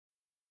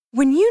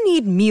When you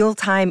need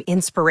mealtime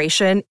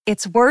inspiration,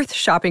 it's worth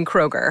shopping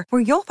Kroger,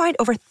 where you'll find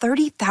over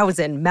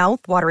 30,000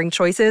 mouth-watering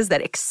choices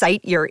that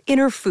excite your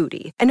inner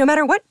foodie. And no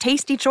matter what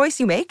tasty choice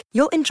you make,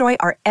 you'll enjoy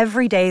our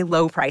everyday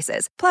low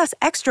prices, plus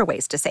extra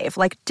ways to save,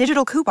 like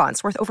digital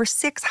coupons worth over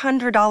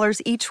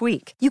 $600 each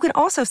week. You can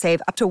also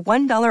save up to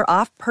 $1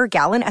 off per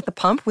gallon at the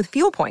pump with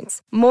fuel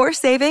points. More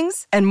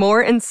savings and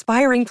more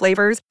inspiring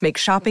flavors make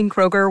shopping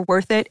Kroger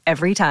worth it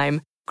every time.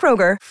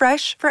 Kroger,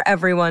 fresh for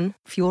everyone.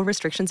 Fuel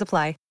restrictions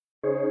apply.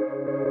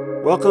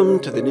 Welcome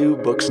to the New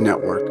Books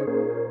Network.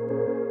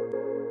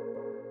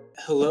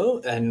 Hello,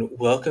 and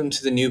welcome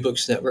to the New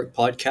Books Network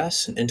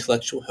podcast on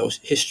intellectual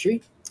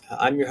history.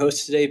 I'm your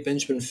host today,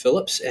 Benjamin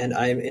Phillips, and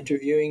I am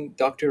interviewing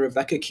Dr.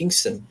 Rebecca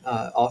Kingston,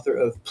 author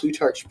of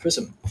Plutarch's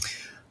Prism.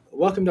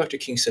 Welcome, Dr.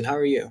 Kingston. How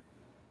are you?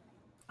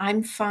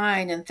 I'm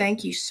fine, and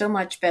thank you so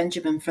much,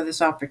 Benjamin, for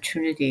this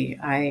opportunity.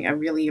 I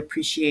really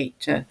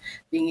appreciate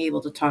being able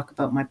to talk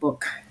about my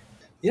book.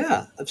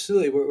 Yeah,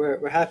 absolutely.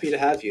 We're happy to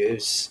have you.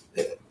 It's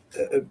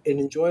an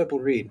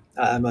enjoyable read,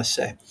 I must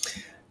say.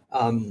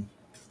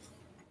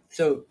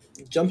 So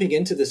jumping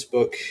into this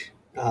book,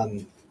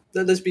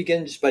 let's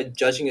begin just by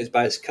judging it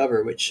by its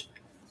cover, which I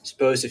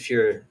suppose if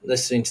you're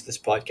listening to this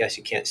podcast,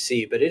 you can't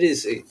see, but it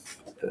is a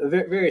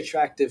very, very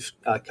attractive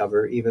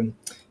cover, even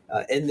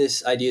in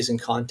this Ideas in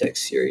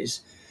Context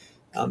series.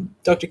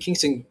 Dr.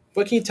 Kingston,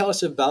 what can you tell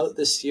us about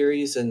this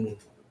series and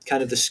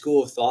kind of the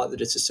school of thought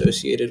that it's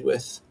associated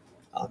with?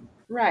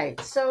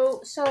 Right.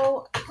 So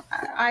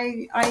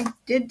I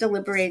did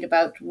deliberate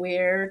about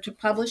where to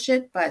publish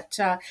it, but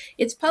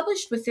it's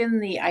published within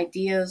the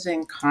Ideas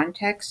in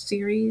Context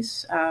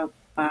series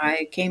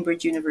by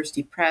Cambridge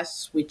University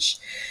Press, which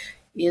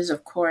is,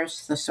 of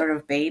course, the sort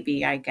of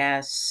baby, I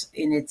guess,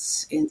 in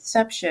its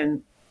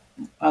inception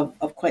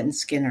of Quentin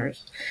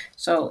Skinner's.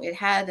 So it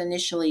had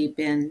initially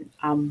been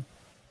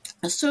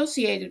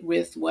associated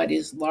with what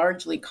is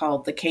largely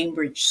called the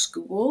Cambridge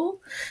School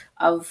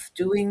of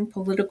doing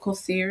political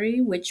theory,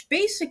 which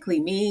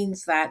basically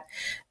means that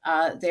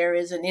there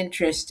is an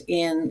interest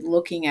in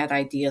looking at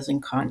ideas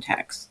in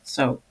context.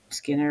 So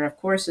Skinner, of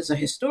course, is a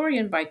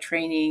historian by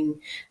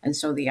training, and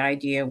so the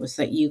idea was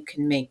that you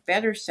can make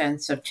better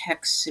sense of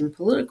texts in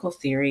political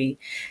theory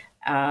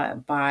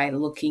by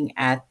looking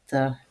at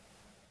the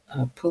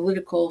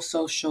political,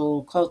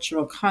 social,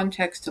 cultural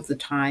context of the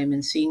time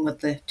and seeing what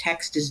the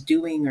text is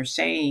doing or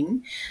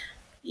saying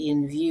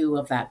in view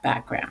of that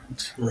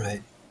background.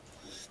 Right.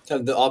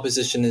 The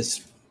opposition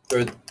is,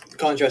 or the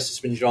contrast has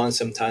been drawn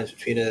sometimes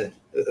between a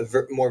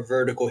more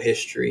vertical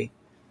history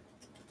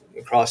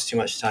across too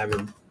much time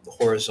and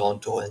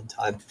horizontal in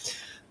time.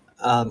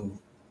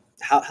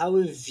 How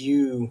have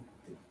you,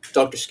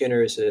 Dr.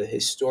 Skinner as a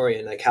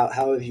historian,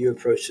 how have you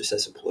approached this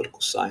as a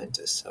political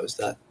scientist? How is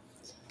that?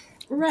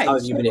 Right. How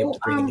have you been able to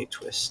bring a new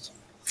twist?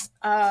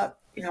 I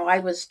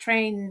was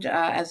trained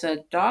as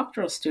a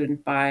doctoral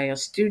student by a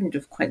student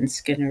of Quentin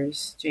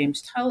Skinner's,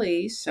 James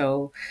Tully,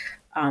 so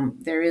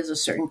there is a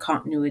certain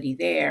continuity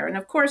there. And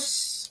of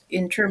course,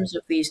 in terms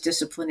of these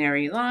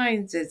disciplinary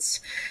lines,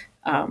 it's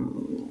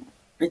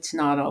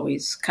not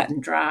always cut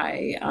and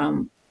dry.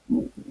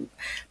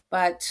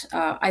 But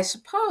I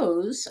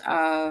suppose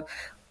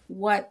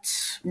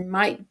what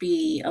might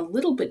be a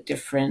little bit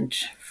different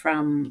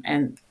from,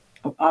 and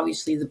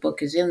obviously the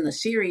book is in the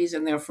series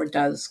and therefore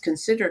does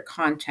consider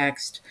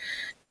context,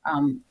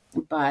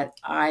 but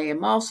I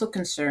am also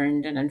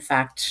concerned, and in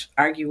fact,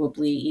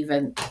 arguably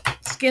even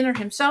Skinner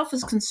himself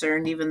is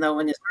concerned, even though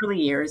in his early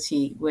years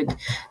he would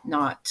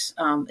not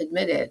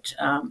admit it,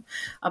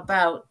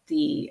 about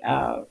the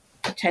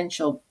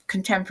potential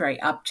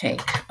contemporary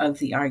uptake of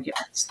the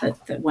arguments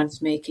that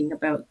one's making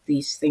about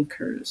these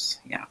thinkers.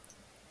 Yeah.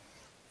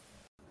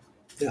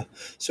 Yeah.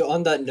 So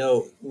on that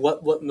note,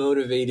 what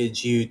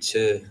motivated you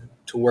to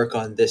work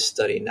on this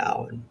study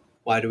now, and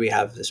why do we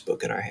have this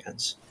book in our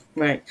hands?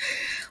 Right.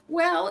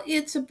 Well,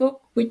 it's a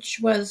book which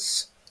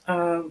was,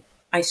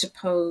 I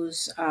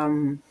suppose,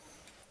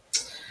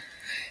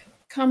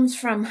 comes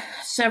from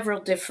several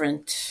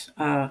different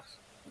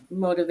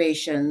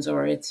motivations,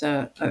 or it's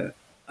a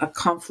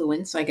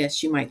confluence, I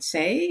guess you might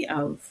say,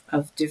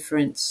 of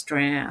different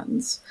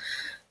strands.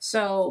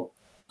 So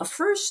a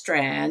first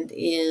strand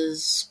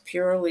is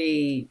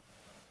purely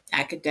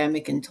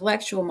academic,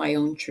 intellectual, my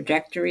own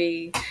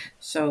trajectory.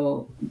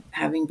 So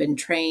having been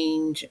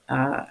trained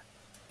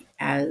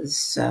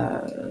as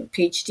a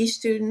PhD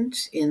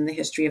student in the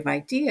history of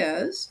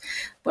ideas,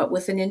 but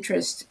with an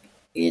interest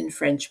in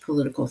French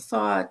political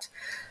thought,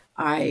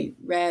 I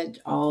read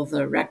all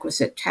the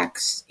requisite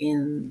texts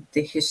in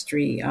the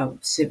history of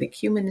civic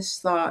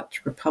humanist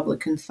thought,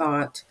 Republican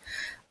thought,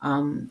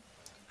 and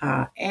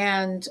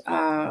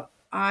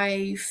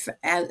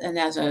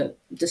as a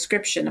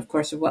description, of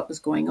course, of what was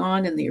going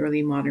on in the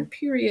early modern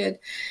period.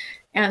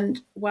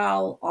 And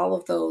while all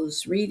of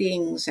those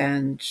readings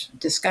and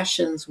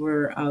discussions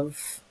were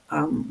of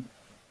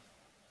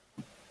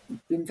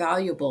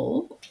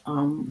invaluable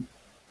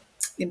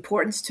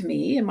importance to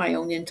me in my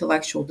own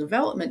intellectual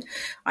development,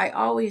 I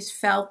always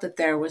felt that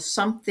there was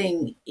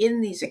something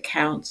in these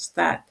accounts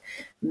that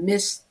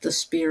missed the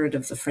spirit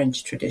of the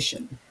French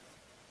tradition.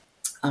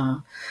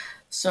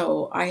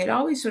 So I had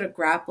always sort of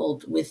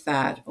grappled with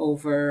that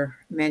over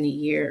many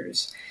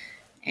years.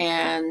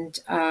 And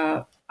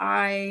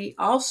I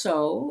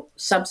also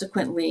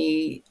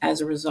subsequently,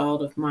 as a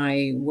result of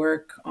my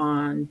work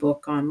on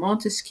book on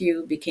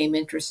Montesquieu, became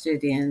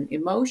interested in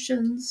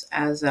emotions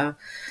as an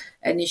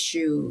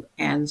issue,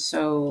 and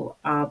so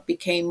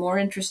became more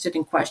interested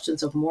in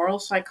questions of moral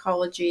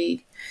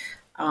psychology.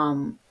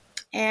 Um,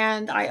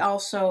 and I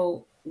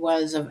also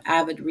was an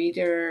avid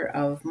reader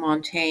of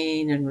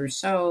Montaigne and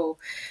Rousseau,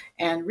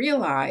 and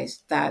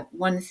realized that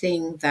one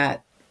thing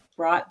that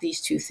brought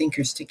these two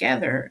thinkers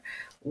together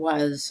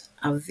was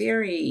a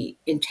very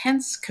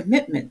intense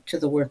commitment to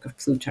the work of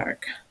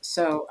Plutarch.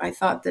 So I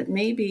thought that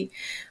maybe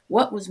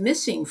what was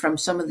missing from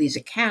some of these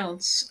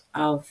accounts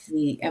of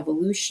the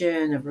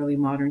evolution of early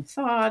modern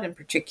thought, and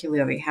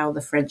particularly how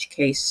the French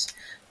case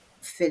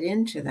fit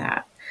into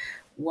that,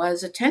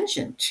 was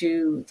attention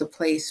to the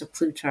place of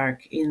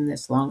Plutarch in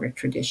this longer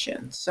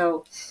tradition.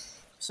 So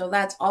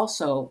that's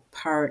also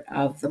part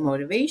of the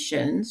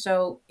motivation.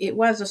 So it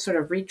was a sort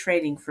of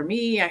retraining for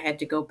me. I had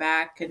to go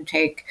back and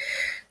take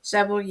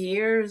several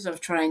years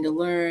of trying to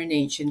learn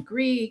ancient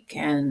Greek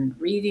and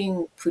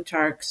reading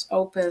Plutarch's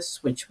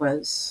opus, which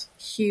was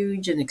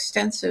huge and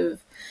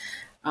extensive.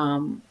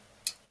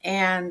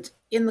 And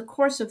in the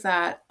course of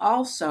that,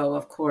 also,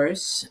 of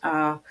course,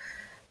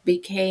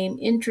 became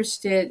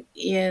interested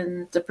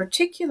in the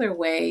particular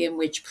way in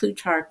which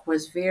Plutarch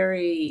was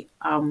very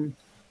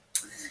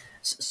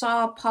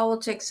saw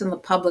politics in the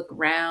public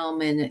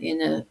realm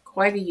in a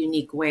quite a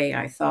unique way,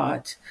 I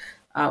thought,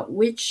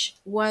 which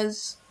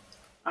was,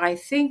 I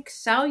think,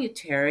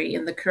 salutary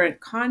in the current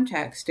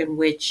context in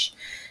which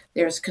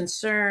there's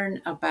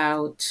concern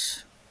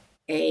about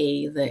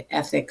the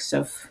ethics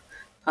of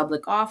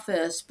public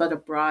office, but a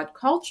broad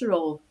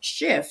cultural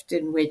shift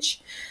in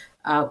which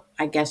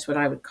I guess what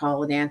I would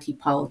call an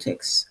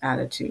anti-politics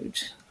attitude.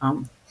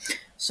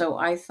 So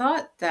I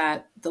thought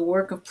that the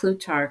work of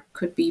Plutarch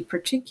could be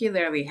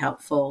particularly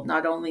helpful,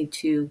 not only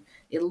to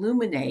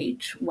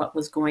illuminate what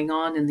was going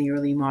on in the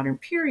early modern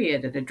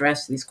period and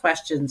address these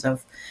questions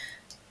of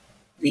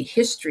the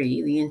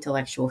history, the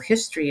intellectual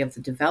history of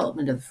the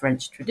development of the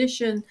French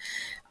tradition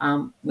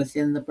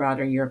within the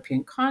broader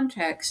European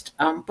context,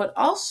 but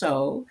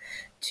also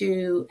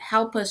to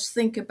help us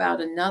think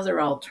about another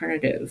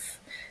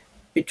alternative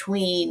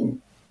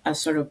between a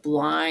sort of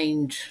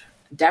blind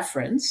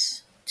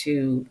deference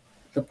to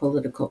the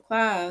political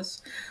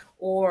class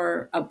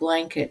or a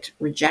blanket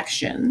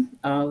rejection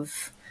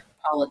of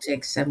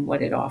politics and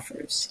what it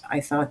offers. I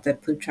thought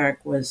that Plutarch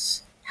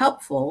was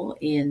helpful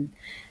in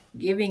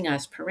giving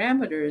us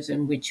parameters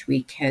in which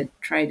we can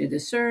try to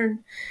discern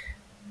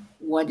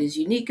what is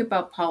unique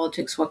about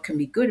politics, what can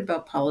be good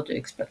about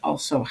politics, but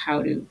also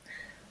how to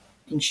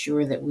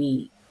ensure that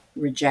we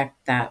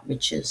reject that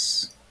which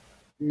is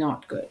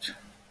not good.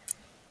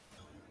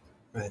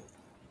 Right.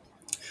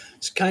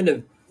 It's kind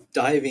of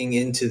diving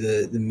into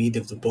the meat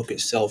of the book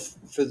itself.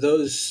 For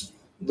those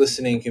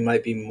listening who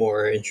might be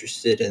more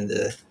interested in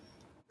the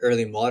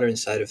early modern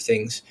side of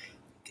things,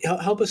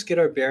 help us get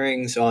our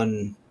bearings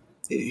on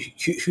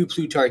who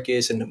Plutarch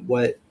is and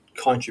what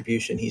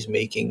contribution he's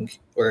making,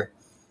 or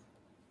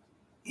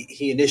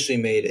he initially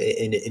made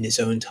in his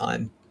own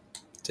time.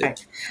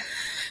 Right.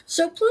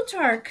 So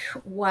Plutarch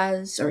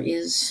was or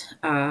is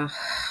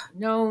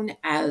known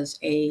as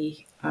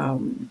a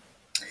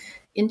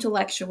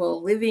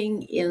intellectual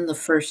living in the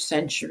first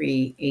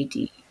century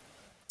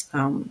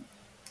AD.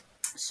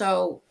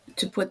 So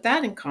to put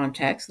that in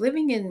context,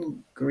 living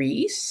in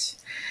Greece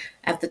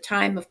at the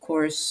time, of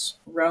course,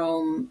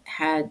 Rome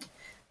had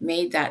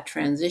made that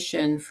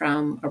transition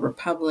from a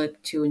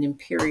republic to an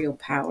imperial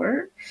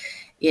power.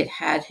 It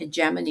had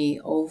hegemony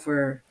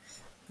over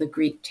the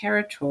Greek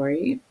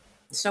territory.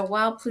 So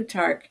while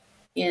Plutarch,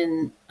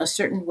 in a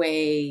certain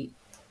way,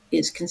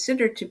 is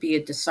considered to be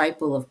a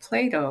disciple of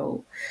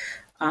Plato,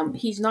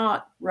 he's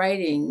not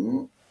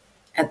writing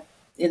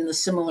in the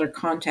similar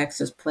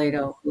context as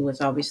Plato, who was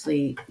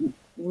obviously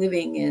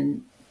living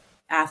in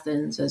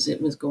Athens as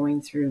it was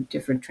going through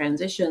different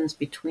transitions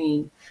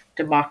between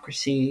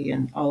democracy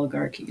and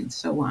oligarchy and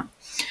so on.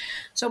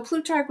 So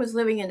Plutarch was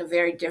living in a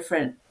very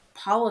different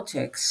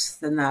politics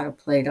than that of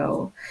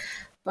Plato,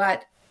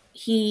 but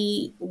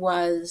he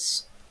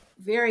was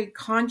very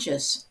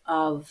conscious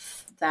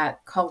of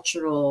that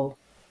cultural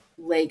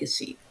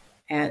legacy,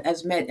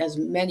 as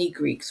many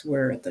Greeks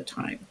were at the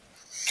time.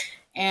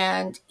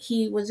 And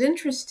he was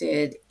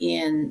interested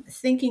in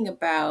thinking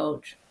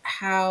about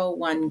how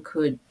one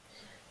could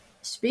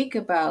speak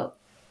about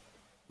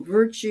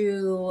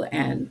virtue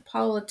and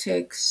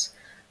politics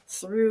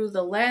through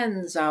the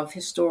lens of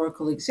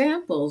historical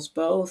examples,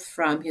 both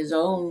from his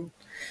own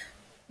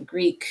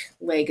Greek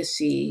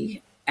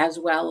legacy as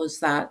well as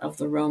that of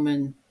the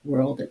Roman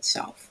world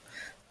itself.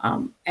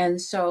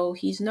 And so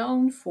he's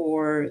known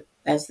for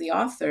as the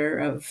author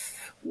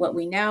of what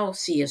we now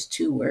see as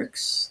two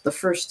works. The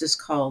first is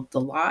called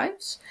The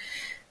Lives,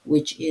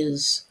 which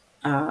is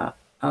a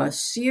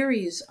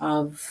series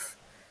of,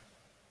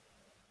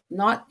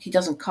 not, he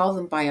doesn't call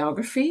them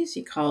biographies,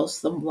 he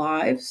calls them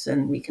lives,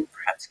 and we can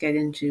perhaps get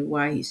into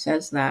why he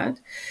says that,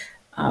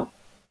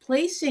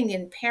 placing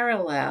in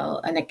parallel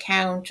an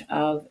account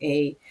of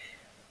a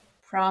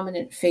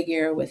prominent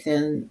figure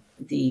within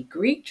the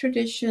Greek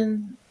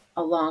tradition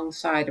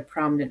alongside a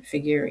prominent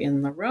figure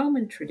in the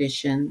Roman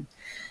tradition,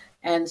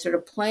 and sort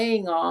of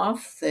playing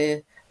off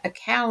the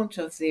account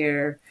of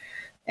their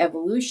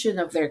evolution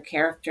of their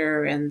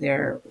character and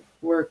their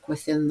work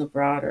within the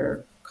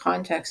broader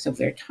context of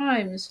their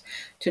times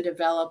to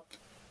develop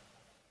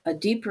a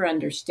deeper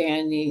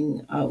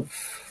understanding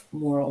of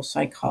moral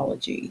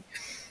psychology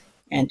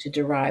and to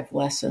derive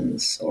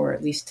lessons, or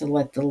at least to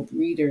let the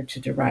reader to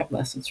derive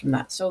lessons from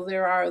that. So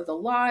there are the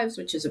lives,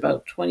 which is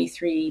about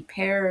 23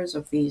 pairs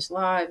of these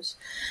lives,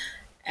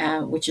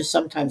 which is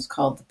sometimes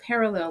called the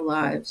parallel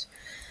lives.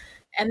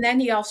 And then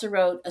he also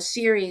wrote a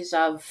series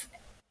of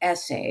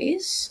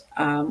essays,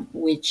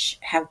 which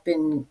have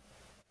been,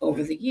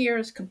 over the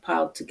years,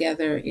 compiled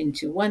together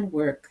into one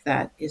work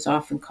that is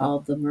often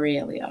called the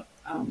Moralia,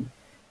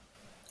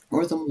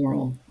 or the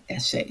moral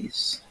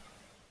essays,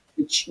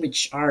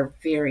 which are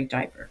very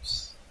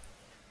diverse.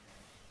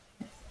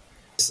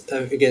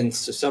 Again,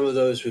 so some of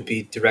those would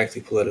be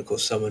directly political,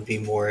 some would be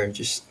more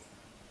just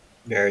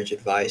marriage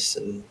advice,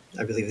 and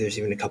I believe there's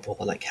even a couple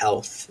on like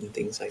health and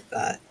things like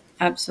that.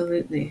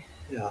 Absolutely.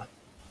 Yeah.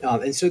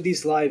 And so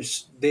these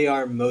lives, they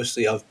are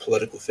mostly of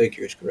political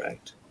figures,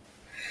 correct?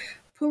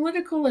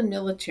 Political and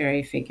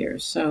military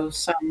figures. So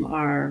some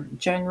are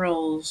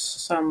generals,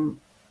 some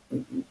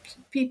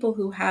people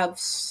who have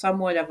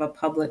somewhat of a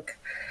public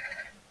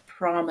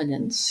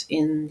prominence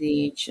in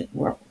the ancient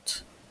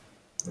world.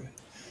 Right.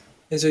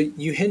 And so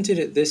you hinted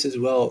at this as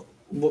well.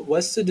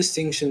 What's the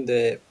distinction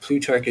that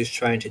Plutarch is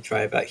trying to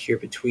drive out here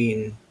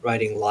between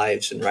writing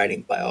lives and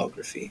writing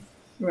biography?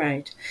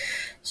 Right.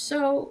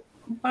 So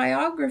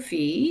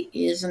biography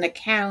is an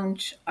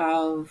account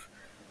of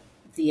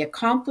the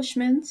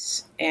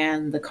accomplishments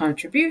and the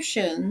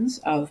contributions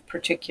of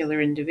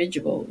particular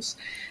individuals.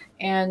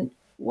 And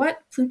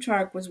what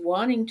Plutarch was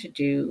wanting to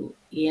do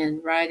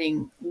in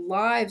writing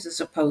lives as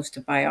opposed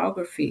to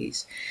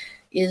biographies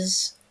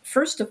is,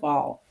 first of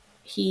all,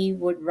 he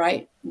would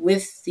write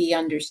with the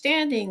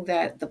understanding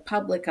that the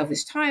public of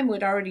his time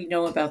would already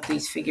know about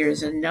these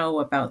figures and know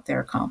about their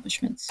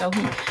accomplishments. So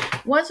he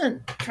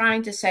wasn't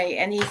trying to say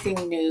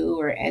anything new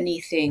or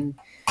anything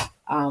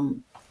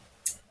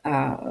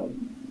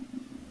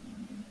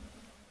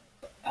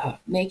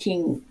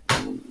making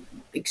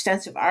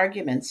extensive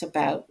arguments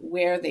about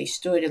where they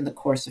stood in the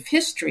course of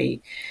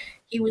history.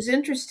 He was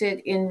interested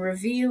in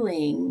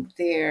revealing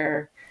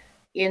their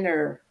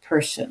inner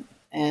person.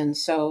 And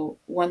so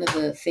one of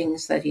the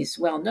things that he's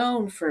well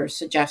known for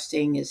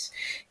suggesting is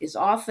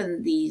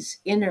often these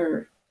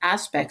inner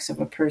aspects of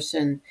a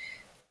person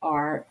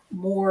are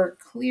more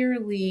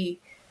clearly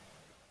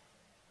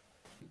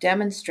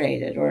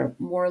demonstrated, or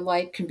more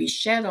light can be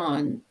shed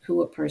on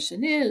who a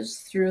person is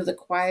through the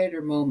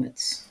quieter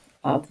moments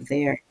of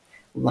their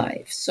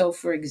life. So,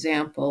 for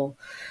example,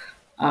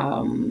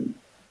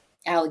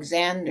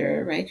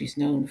 Alexander, right, who's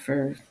known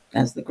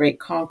as the great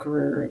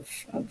conqueror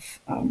of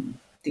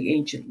the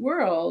ancient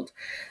world,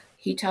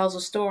 he tells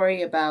a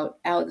story about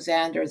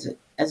Alexander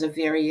as a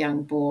very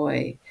young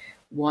boy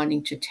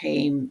wanting to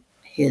tame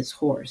his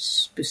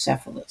horse,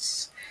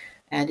 Bucephalus.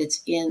 And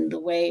it's in the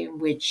way in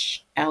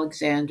which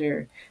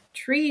Alexander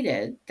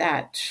treated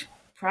that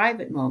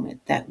private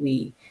moment that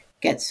we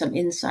get some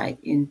insight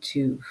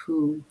into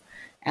who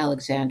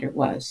Alexander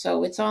was.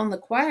 So it's on the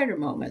quieter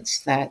moments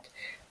that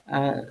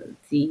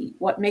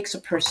what makes a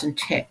person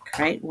tick,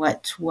 right?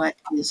 What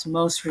is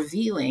most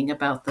revealing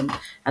about them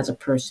as a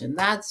person?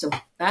 That's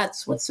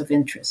what's of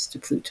interest to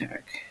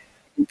Plutarch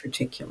in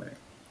particular.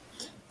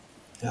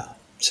 Yeah.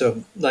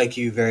 So, like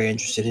you, very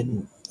interested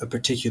in a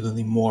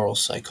particularly moral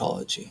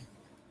psychology.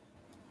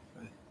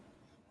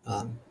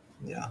 Right.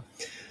 Yeah.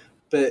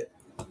 But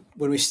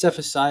when we step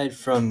aside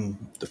from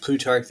the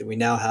Plutarch that we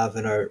now have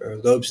in our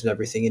lobes and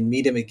everything and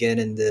meet him again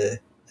in the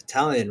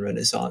Italian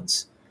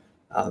Renaissance,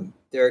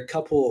 there are a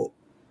couple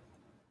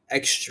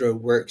extra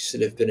works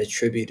that have been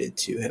attributed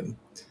to him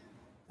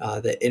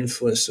that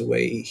influence the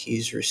way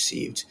he's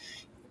received.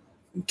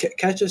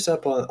 Catch us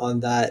up on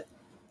that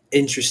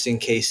interesting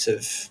case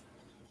of,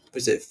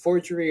 was it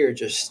forgery or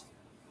just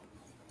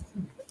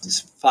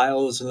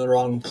files in the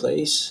wrong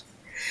place?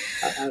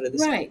 How did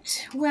this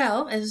Right.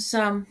 Well,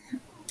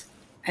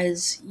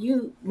 as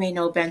you may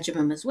know,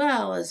 Benjamin, as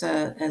well as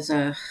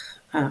a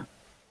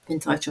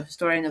intellectual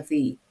historian of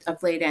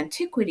late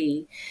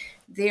antiquity,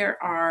 there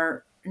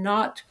are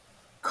not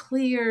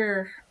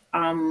clear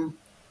and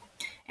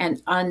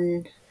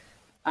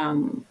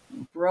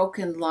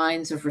unbroken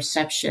lines of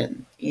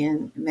reception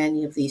in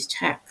many of these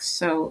texts.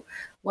 So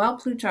while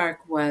Plutarch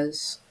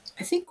was,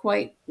 I think,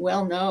 quite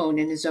well known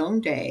in his own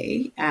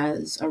day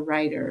as a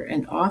writer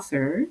and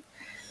author,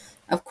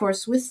 of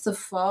course, with the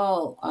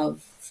fall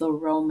of the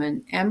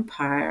Roman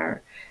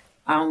Empire,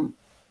 um,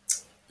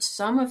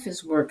 some of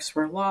his works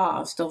were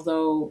lost,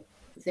 although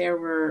there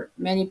were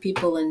many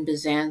people in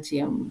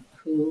Byzantium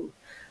who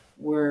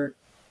were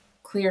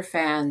clear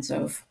fans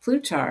of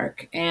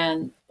Plutarch.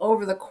 And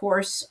over the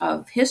course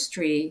of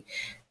history,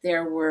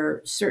 there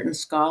were certain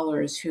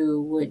scholars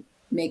who would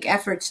make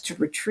efforts to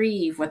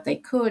retrieve what they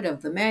could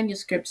of the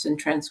manuscripts and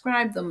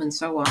transcribe them and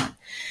so on.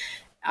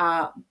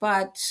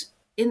 But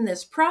in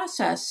this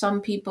process,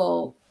 some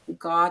people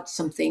got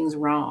some things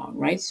wrong,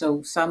 right?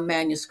 So some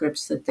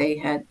manuscripts that they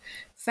had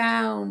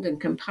found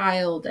and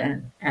compiled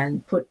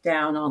and put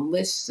down on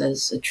lists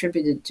as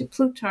attributed to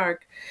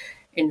Plutarch,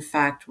 in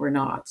fact, were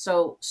not.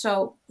 So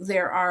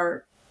there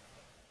are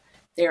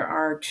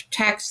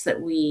texts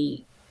that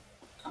we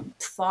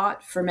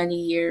thought for many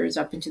years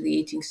up into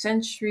the 18th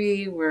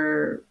century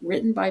were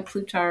written by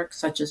Plutarch,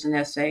 such as an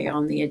essay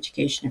on the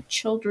education of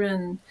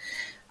children.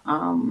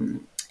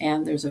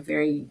 And there's a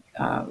very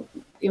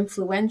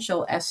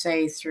influential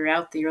essay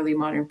throughout the early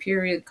modern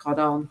period called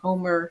On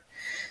Homer,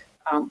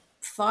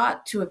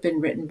 thought to have been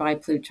written by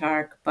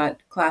Plutarch, but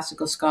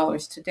classical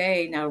scholars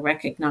today now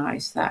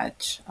recognize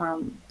that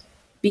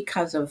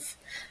because of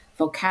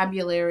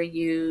vocabulary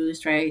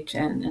used, right,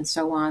 and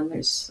so on,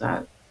 there's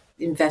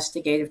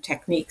investigative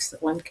techniques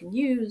that one can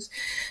use,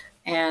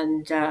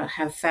 and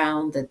have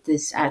found that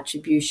this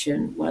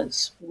attribution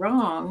was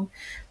wrong.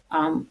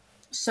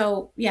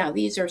 So, yeah,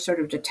 these are sort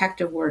of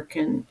detective work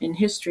in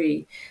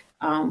history,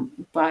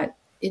 but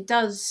it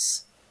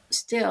does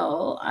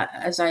still,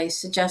 as I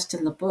suggest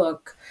in the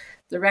book,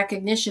 the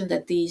recognition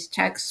that these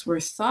texts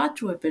were thought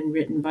to have been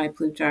written by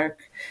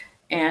Plutarch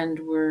and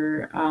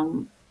were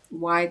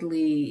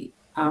widely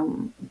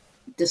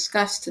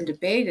discussed and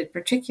debated,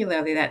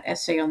 particularly that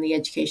essay on the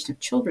education of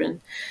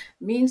children,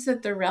 means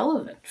that they're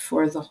relevant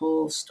for the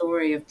whole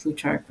story of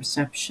Plutarch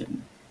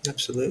reception.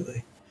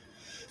 Absolutely.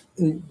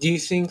 Do you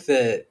think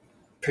that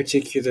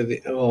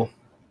particularly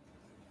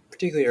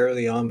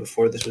early on,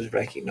 before this was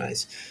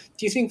recognized,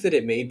 do you think that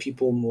it made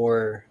people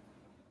more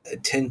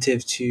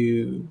attentive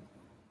to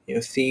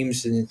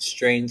themes and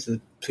strains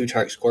of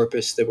Plutarch's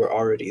corpus that were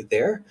already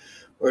there,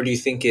 or do you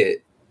think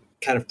it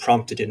kind of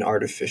prompted an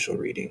artificial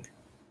reading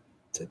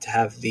to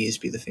have these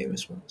be the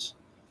famous ones?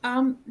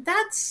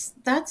 That's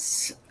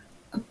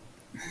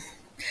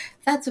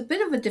a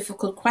bit of a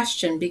difficult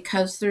question,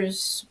 because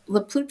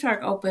the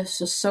Plutarch opus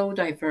is so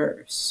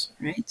diverse,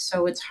 right?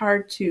 So it's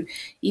hard to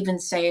even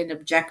say in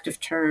objective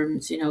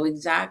terms,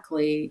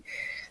 exactly,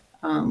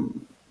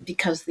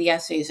 because the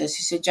essays, as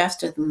you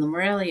suggested, in the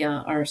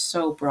Moralia are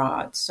so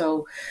broad.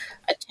 So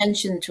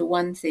attention to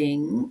one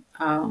thing,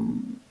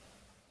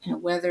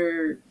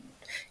 whether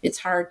it's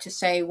hard to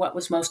say what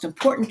was most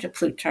important to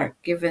Plutarch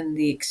given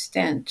the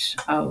extent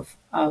of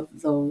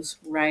those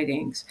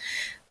writings.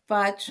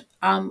 But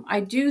I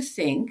do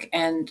think,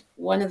 and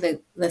one of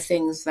the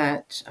things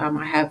that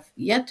I have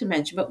yet to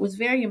mention, but was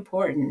very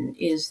important,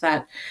 is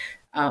that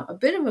a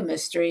bit of a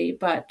mystery,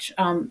 but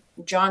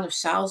John of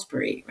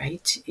Salisbury,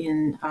 right,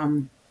 in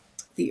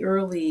the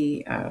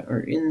early,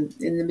 or in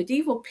the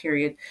medieval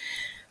period,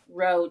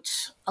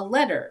 wrote a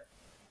letter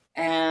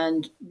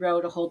and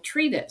wrote a whole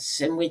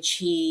treatise in which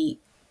he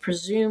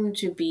presumed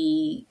to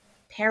be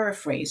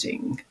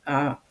paraphrasing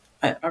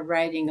a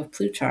writing of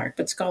Plutarch,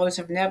 but scholars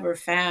have never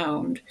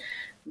found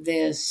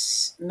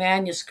this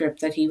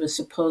manuscript that he was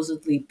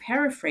supposedly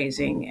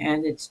paraphrasing,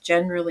 and it's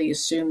generally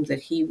assumed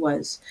that he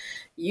was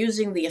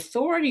using the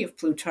authority of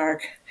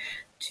Plutarch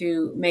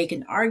to make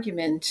an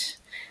argument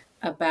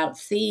about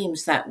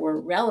themes that were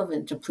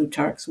relevant to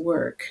Plutarch's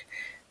work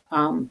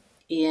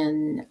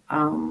in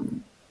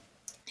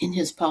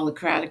his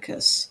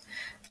Polycraticus.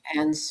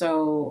 And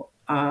so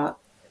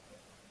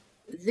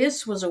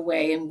this was a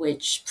way in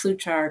which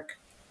Plutarch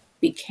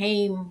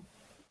became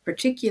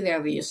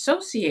particularly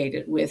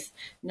associated with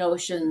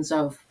notions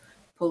of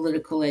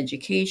political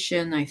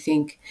education, I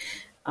think,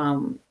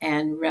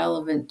 and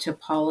relevant to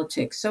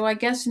politics. So I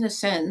guess in a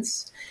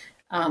sense,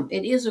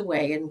 it is a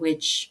way in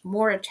which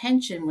more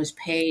attention was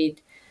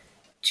paid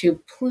to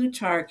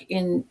Plutarch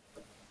in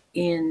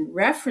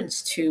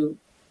reference to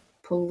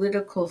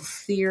political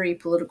theory,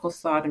 political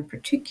thought in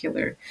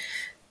particular,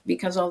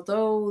 because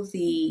although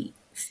the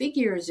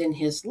figures in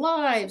his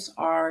lives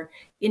are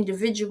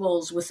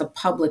individuals with a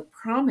public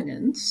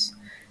prominence,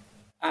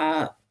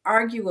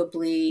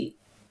 arguably,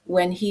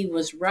 when he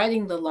was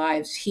writing the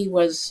lives, he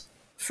was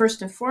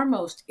first and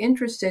foremost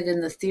interested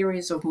in the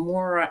theories of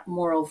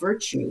moral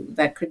virtue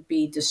that could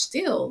be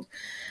distilled,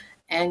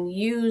 and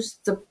used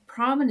the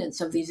prominence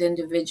of these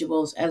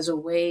individuals as a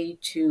way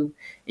to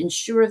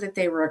ensure that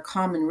they were a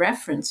common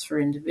reference for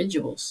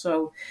individuals.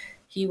 So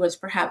he was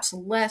perhaps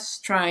less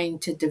trying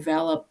to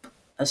develop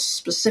a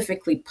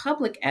specifically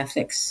public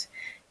ethics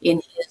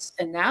in his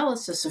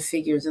analysis of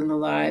figures in the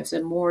lives,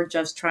 and more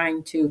just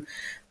trying to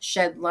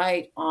shed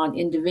light on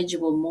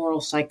individual moral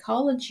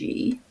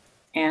psychology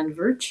and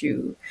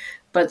virtue.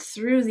 But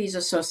through these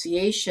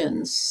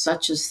associations,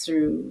 such as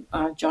through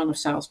John of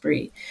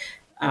Salisbury,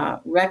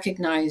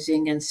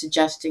 recognizing and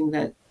suggesting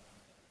that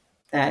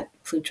that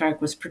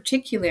Plutarch was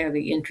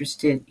particularly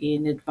interested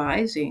in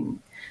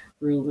advising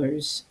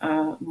rulers,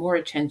 more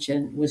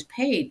attention was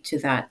paid to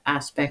that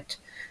aspect.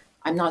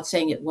 I'm not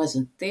saying it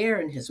wasn't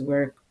there in his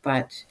work,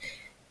 but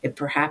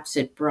perhaps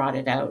it brought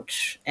it out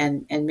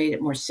and made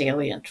it more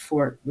salient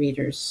for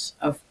readers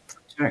of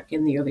Plutarch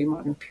in the early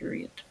modern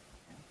period.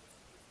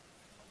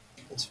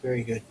 That's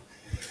very good.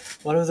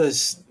 One of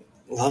those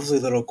lovely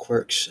little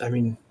quirks. I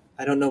mean,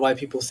 I don't know why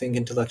people think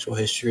intellectual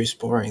history is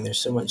boring. There's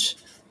so much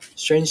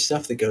strange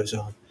stuff that goes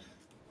on.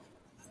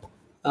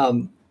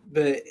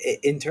 But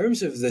in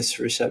terms of this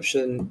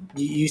reception,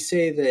 you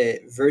say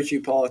that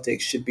virtue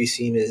politics should be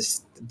seen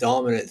as the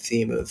dominant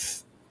theme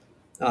of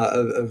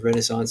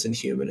Renaissance and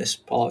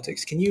humanist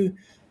politics. Can you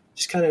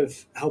just kind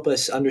of help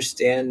us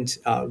understand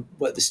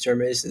what this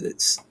term is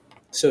that's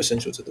so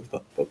essential to the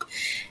book?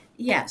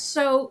 Yeah,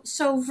 so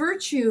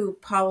virtue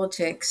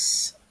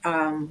politics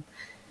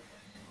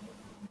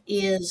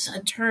is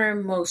a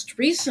term most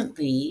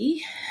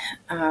recently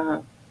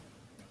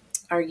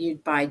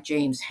argued by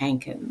James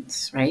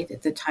Hankins, right,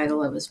 at the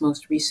title of his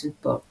most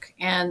recent book.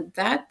 And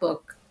that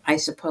book, I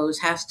suppose,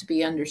 has to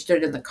be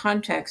understood in the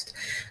context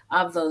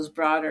of those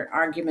broader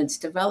arguments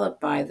developed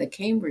by the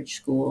Cambridge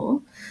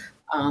School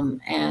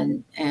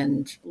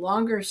and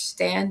longer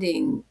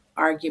standing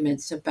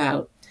arguments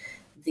about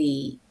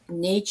the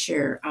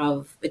nature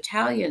of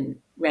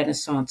Italian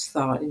Renaissance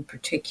thought in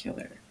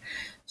particular.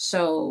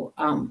 So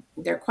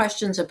there are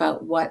questions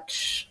about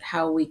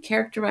how we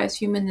characterize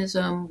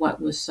humanism,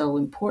 what was so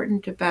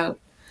important about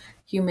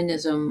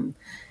humanism,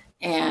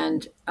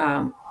 and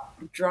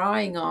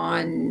drawing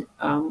on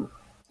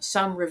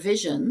some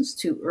revisions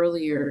to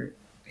earlier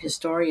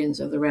historians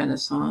of the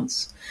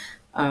Renaissance.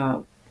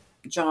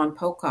 John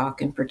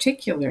Pocock, in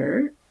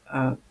particular,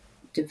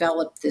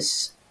 developed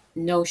this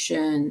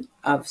notion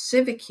of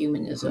civic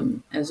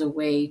humanism as a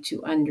way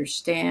to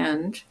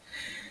understand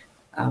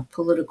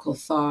political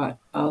thought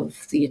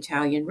of the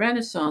Italian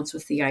Renaissance,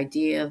 with the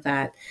idea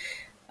that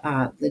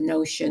the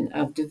notion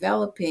of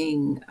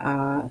developing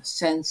a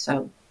sense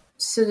of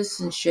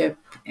citizenship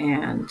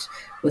and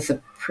with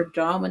a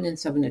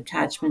predominance of an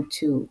attachment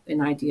to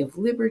an idea of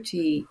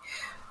liberty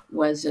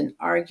was an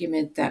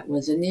argument that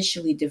was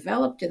initially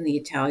developed in the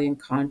Italian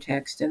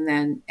context and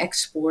then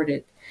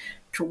exported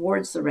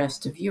towards the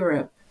rest of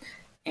Europe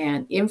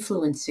and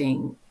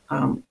influencing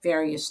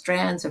various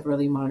strands of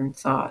early modern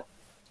thought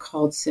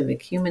called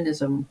civic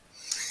humanism.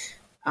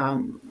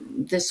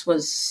 This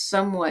was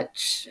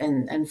somewhat,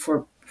 and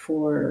for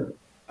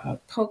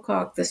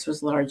Pocock, this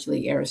was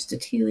largely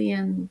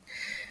Aristotelian.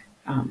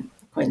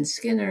 Quentin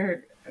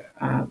Skinner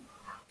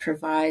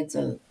provides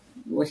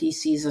what he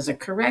sees as a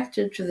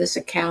corrective to this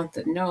account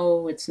that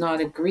no, it's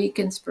not a Greek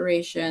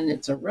inspiration,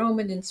 it's a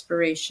Roman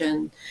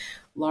inspiration,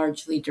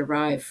 largely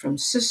derived from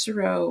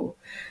Cicero,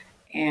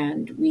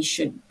 and we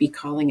should be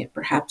calling it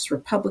perhaps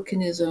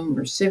republicanism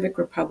or civic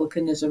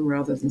republicanism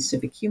rather than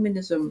civic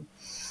humanism.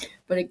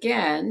 But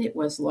again, it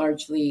was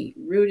largely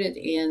rooted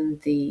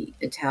in the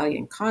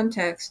Italian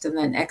context and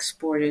then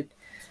exported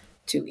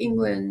to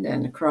England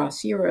and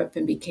across Europe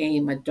and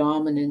became a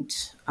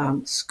dominant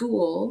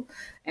school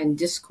and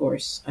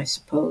discourse, I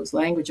suppose,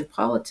 language of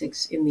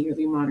politics in the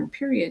early modern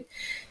period.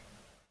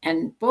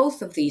 And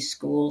both of these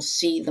schools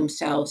see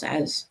themselves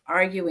as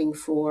arguing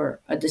for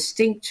a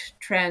distinct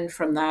trend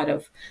from that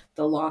of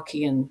the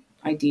Lockean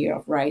idea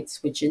of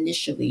rights, which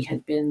initially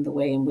had been the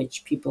way in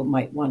which people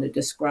might want to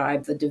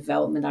describe the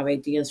development of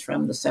ideas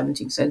from the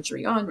 17th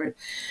century onward.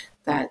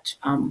 That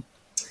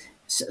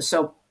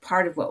so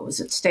part of what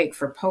was at stake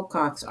for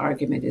Pocock's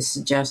argument is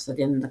suggest that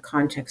in the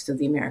context of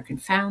the American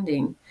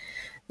founding,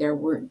 there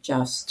weren't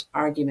just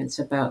arguments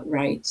about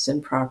rights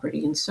and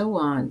property and so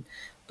on,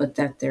 but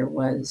that there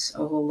was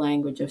a whole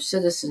language of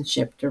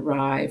citizenship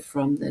derived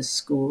from this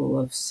school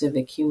of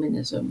civic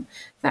humanism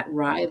that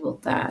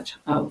rivaled that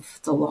of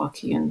the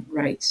Lockean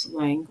rights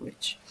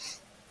language.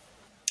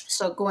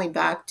 So going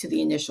back to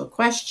the initial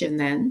question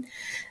then,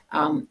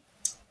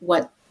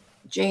 what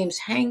James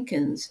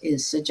Hankins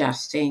is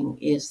suggesting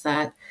is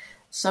that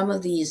some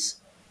of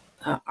these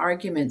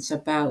arguments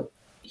about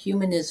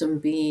humanism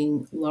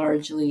being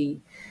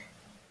largely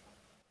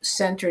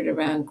centered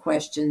around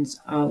questions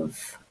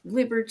of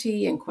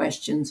liberty and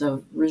questions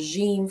of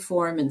regime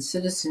form and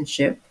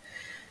citizenship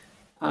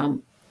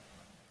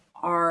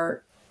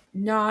are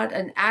not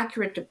an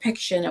accurate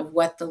depiction of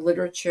what the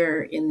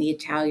literature in the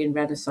Italian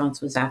Renaissance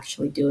was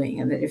actually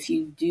doing. And that if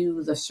you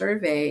do the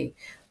survey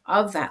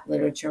of that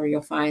literature,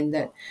 you'll find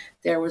that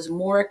there was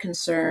more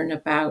concern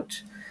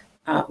about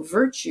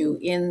virtue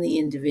in the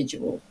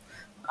individual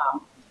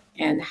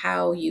and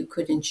how you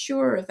could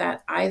ensure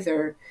that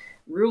either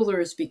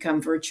rulers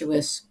become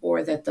virtuous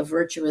or that the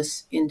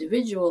virtuous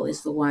individual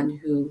is the one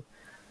who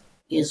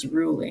is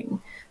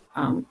ruling,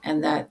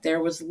 and that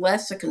there was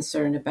less a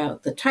concern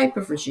about the type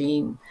of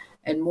regime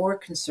and more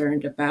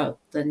concerned about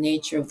the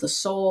nature of the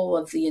soul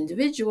of the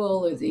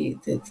individual or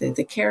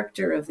the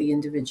character of the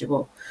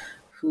individual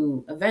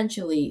who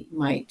eventually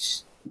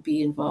might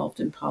be involved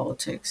in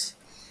politics.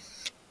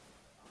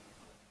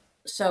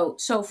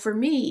 So for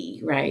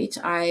me, right,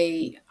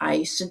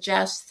 I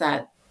suggest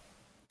that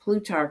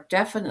Plutarch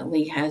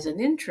definitely has an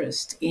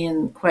interest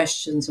in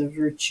questions of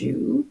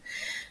virtue,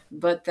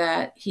 but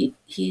that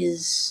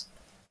his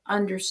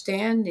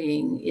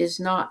understanding is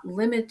not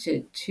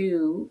limited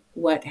to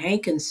what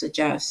Hankins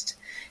suggests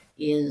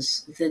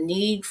is the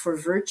need for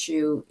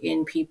virtue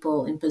in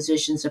people in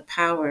positions of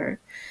power.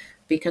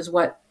 Because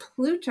what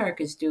Plutarch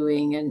is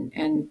doing,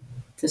 and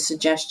the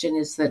suggestion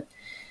is that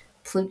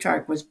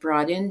Plutarch was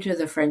brought into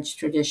the French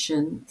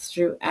tradition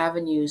through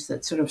avenues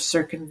that sort of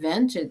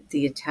circumvented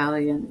the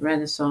Italian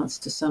Renaissance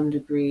to some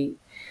degree.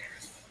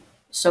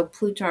 So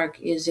Plutarch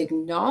is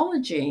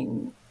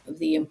acknowledging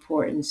the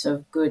importance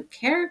of good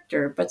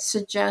character, but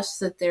suggests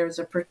that there's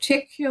a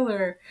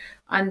particular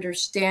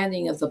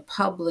understanding of the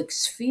public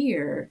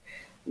sphere,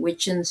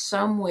 which in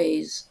some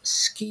ways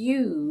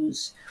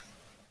skews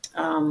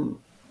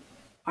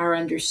our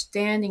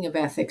understanding of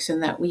ethics,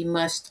 and that we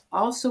must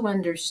also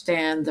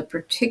understand the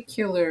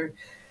particular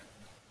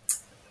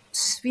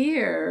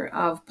sphere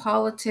of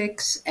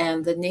politics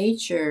and the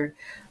nature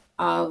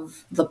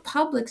of the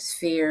public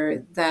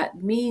sphere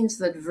that means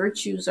that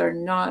virtues are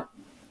not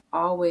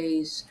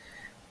always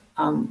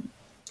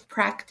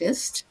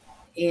practiced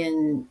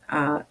in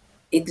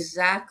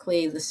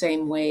exactly the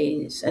same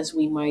ways as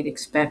we might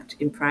expect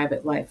in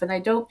private life. And I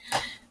don't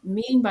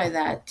mean by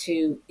that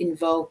to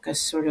invoke a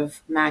sort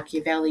of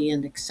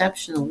Machiavellian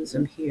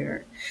exceptionalism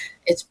here.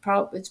 It's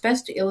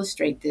best to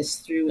illustrate this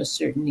through a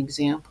certain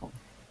example.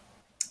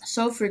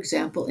 So, for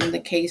example, in the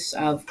case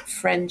of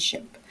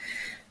friendship,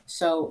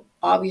 so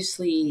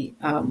obviously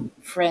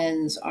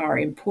friends are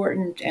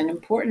important and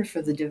important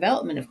for the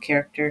development of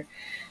character.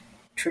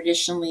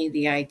 Traditionally,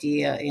 the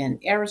idea in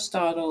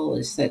Aristotle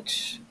is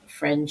that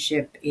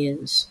friendship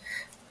is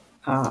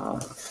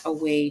a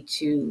way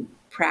to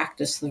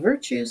practice the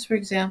virtues, for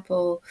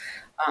example.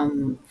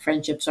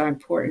 Friendships are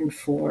important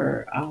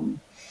for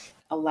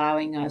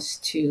allowing us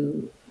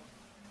to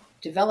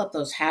develop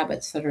those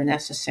habits that are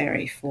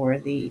necessary for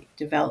the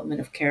development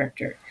of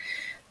character.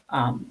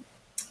 Um,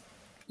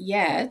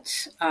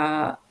 Yet,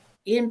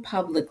 in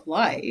public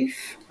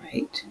life,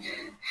 right,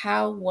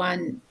 how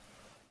one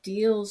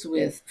deals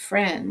with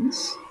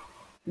friends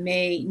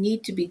may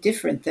need to be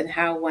different than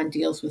how one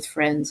deals with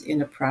friends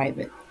in a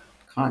private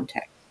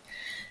context.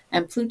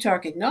 And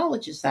Plutarch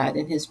acknowledges that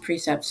in his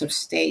Precepts of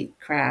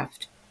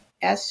Statecraft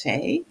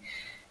essay.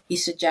 He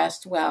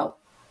suggests, well,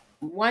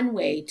 one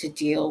way to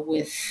deal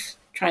with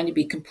trying to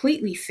be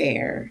completely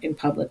fair in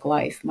public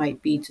life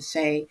might be to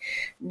say,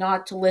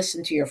 not to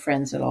listen to your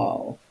friends at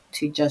all,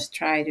 to just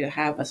try to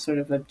have a sort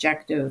of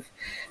objective,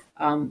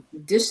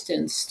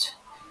 distanced,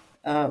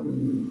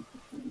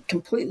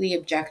 completely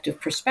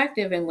objective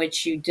perspective in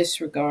which you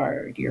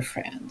disregard your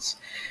friends.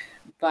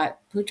 But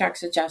Plutarch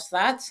suggests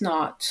that's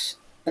not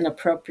an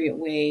appropriate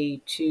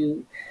way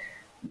to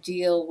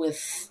deal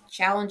with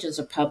challenges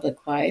of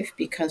public life,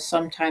 because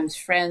sometimes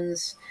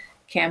friends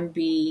can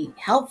be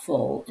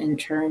helpful in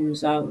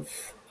terms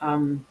of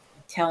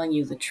telling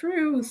you the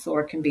truth,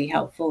 or can be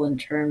helpful in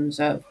terms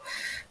of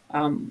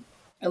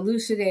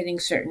elucidating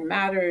certain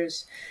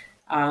matters.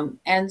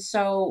 And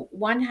so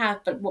one has,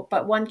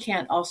 but one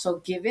can't also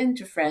give in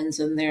to friends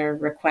and their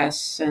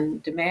requests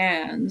and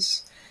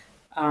demands,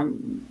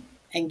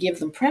 and give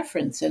them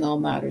preference in all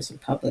matters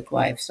of public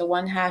life. So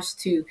one has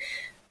to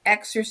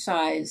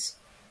exercise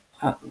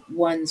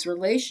one's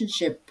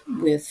relationship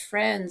with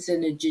friends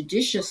in a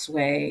judicious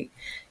way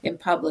in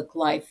public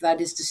life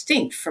that is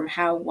distinct from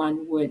how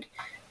one would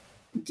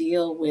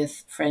deal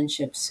with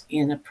friendships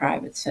in a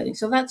private setting.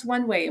 So that's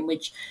one way in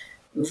which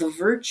the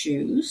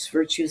virtues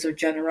of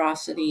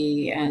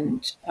generosity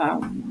and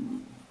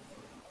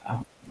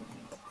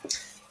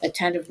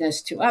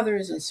attentiveness to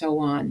others and so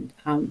on,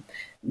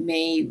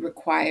 may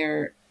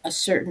require a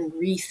certain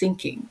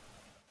rethinking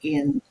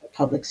in a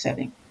public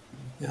setting.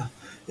 Yeah.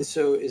 And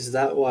so is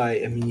that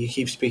why, I mean, you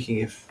keep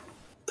speaking of,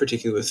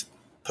 particularly with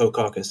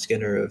Pocock and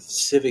Skinner, of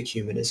civic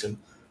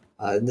humanism.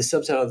 In the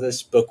subtitle of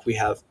this book, we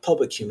have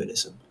public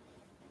humanism.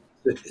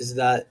 Is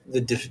that the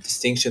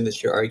distinction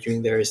that you're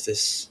arguing there, is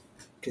this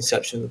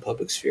conception of the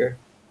public sphere?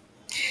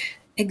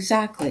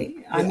 Exactly.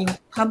 Yeah. I mean,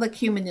 public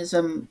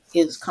humanism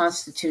is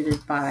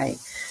constituted by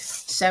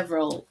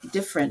several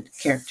different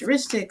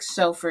characteristics.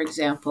 So, for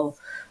example,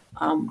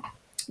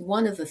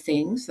 one of the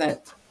things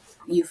that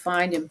you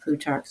find in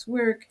Plutarch's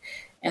work,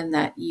 and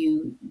that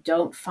you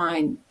don't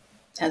find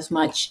as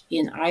much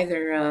in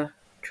either a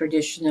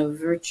tradition of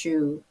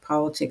virtue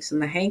politics in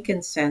the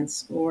Hankins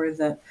sense or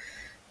the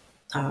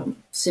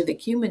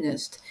civic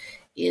humanist,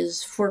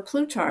 is for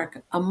Plutarch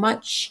a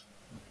much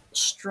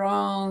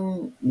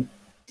strong,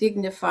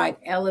 dignified,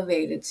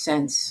 elevated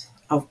sense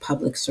of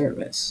public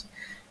service.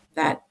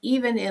 That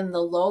even in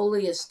the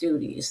lowliest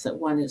duties that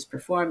one is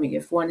performing,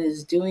 if one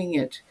is doing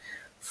it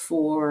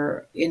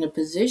in a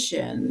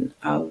position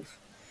of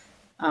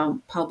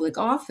public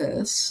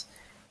office,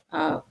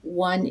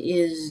 one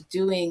is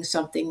doing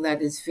something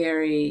that is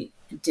very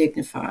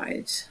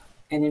dignified.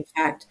 And in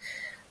fact,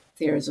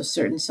 there's a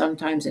certain,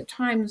 sometimes at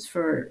times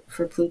for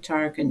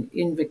Plutarch, an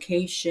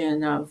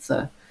invocation of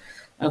the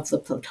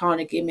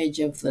Platonic image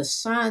of the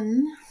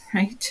sun,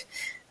 right?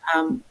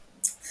 Um,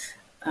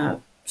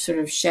 Sort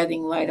of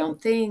shedding light on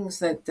things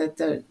that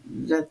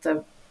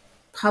the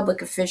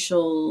public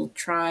official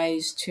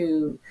tries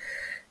to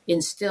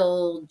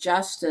instill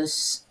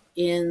justice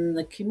in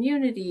the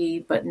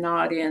community, but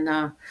not in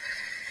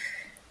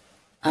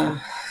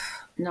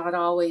not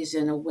always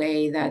in a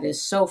way that is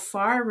so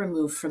far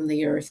removed from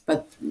the earth,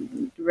 but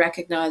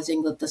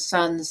recognizing that the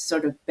sun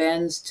sort of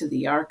bends to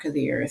the arc of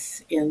the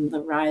earth in the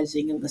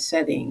rising and the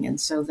setting,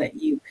 and so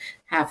that you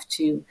have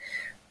to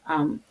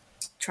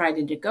try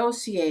to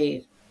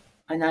negotiate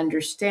an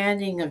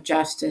understanding of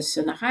justice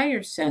in a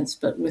higher sense,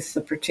 but with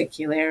the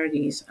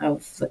particularities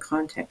of the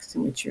context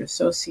in which you're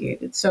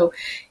associated. So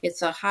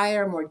it's a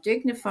higher, more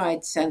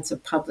dignified sense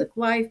of public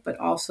life, but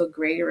also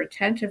greater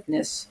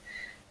attentiveness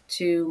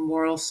to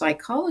moral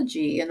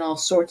psychology in all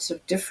sorts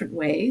of different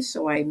ways.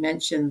 So I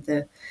mentioned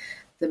the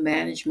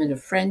management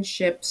of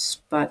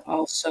friendships, but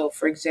also,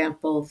 for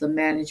example, the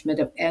management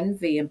of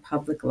envy in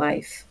public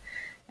life,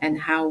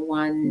 and how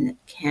one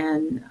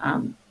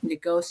can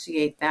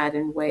negotiate that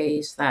in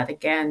ways that,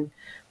 again,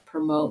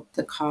 promote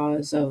the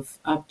cause of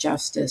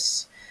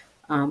justice.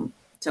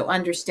 So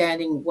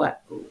understanding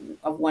what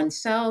of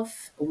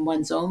oneself,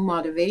 one's own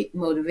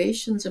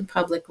motivations in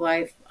public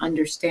life,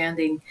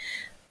 understanding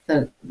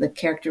the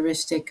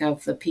characteristic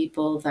of the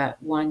people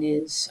that one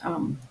is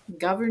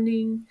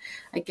governing.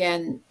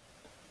 Again,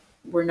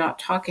 we're not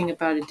talking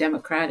about a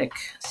democratic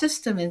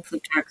system in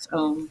Plutarch's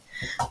own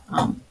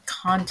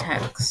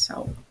context.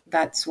 So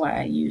that's why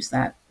I use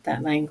that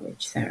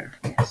language there.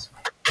 Yes.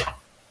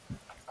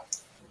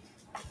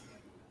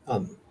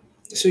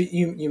 So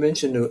you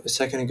mentioned a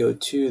second ago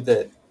too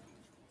that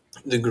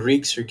the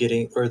Greeks are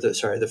getting, or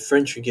the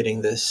French are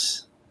getting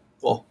this.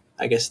 Well,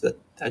 I guess that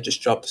I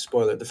just dropped a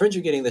spoiler. The French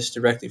are getting this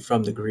directly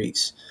from the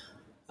Greeks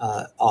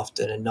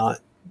often, and not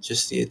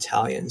just the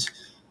Italians.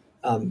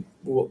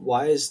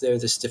 Why is there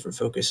this different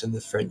focus in the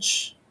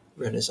French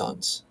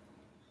Renaissance?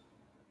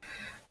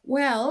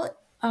 Well,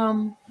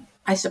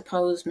 I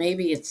suppose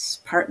maybe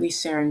it's partly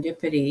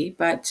serendipity,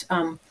 but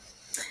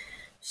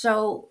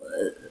so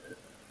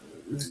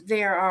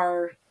there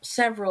are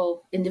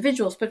several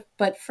individuals,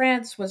 but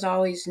France was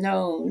always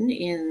known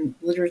in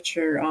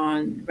literature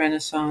on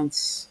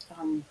Renaissance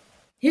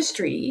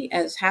history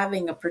as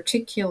having a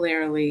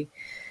particularly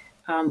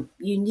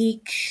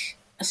unique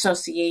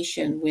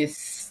association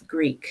with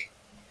Greek.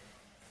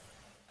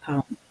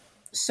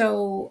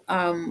 So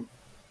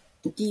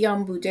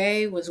Guillaume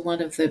Boudet was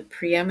one of the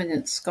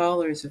preeminent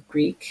scholars of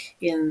Greek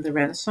in the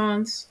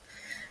Renaissance.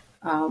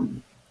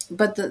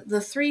 But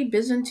the three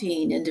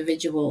Byzantine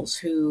individuals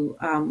who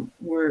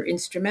were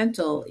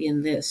instrumental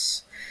in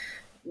this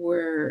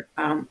were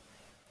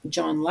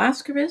John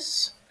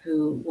Lascaris,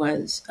 who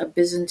was a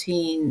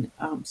Byzantine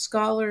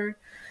scholar,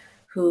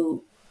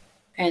 who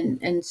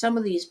and some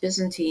of these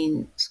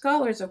Byzantine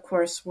scholars, of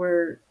course,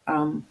 were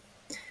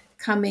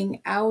coming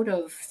out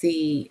of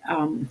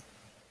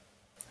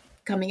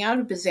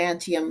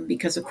Byzantium,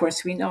 because, of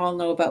course, we all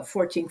know about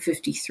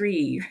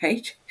 1453,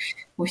 right,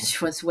 which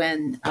was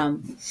when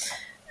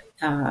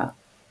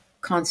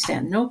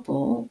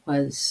Constantinople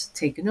was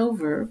taken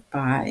over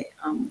by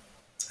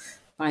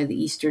the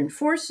Eastern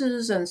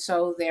forces, and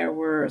so there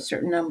were a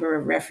certain number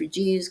of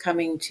refugees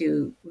coming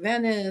to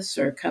Venice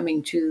or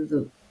coming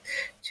to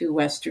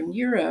Western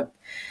Europe,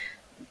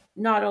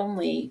 not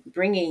only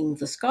bringing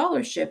the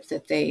scholarship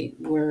that they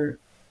were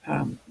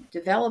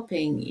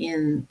developing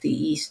in the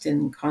East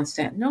in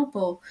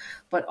Constantinople,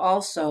 but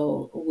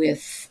also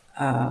with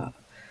an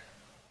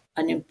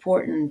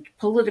important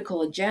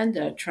political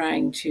agenda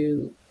trying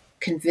to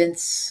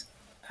convince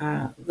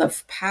the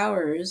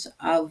powers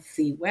of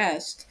the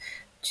West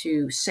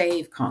to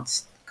save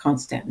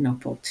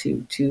Constantinople,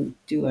 to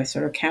do a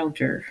sort of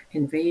counter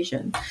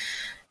invasion.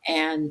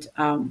 And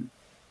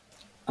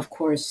of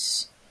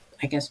course,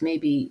 I guess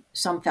maybe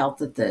some felt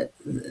that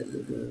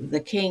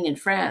the king in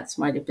France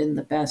might have been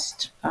the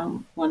best,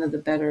 one of the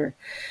better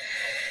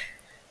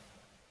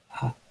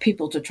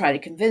people to try to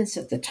convince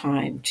at the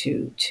time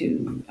to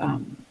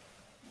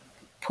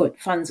put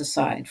funds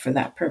aside for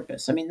that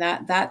purpose. I mean,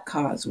 that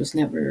cause was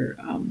never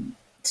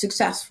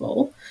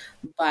successful,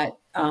 but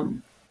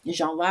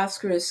Jean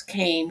Lascaris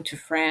came to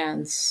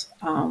France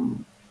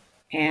and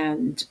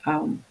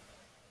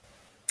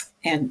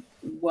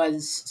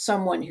was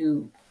someone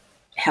who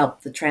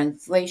helped the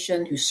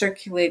translation, who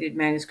circulated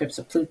manuscripts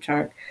of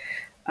Plutarch.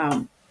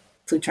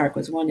 Plutarch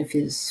was one of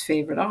his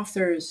favorite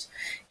authors.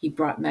 He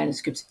brought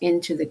manuscripts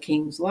into the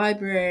King's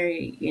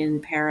Library in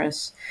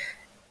Paris,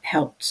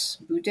 helped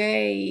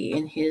Boudet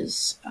in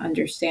his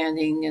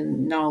understanding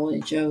and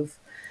knowledge of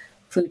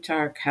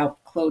Plutarch,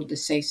 helped Claude de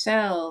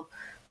Seyssel,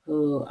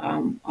 who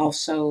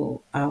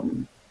also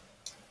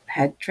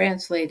had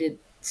translated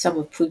some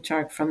of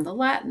Plutarch from the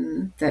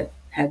Latin that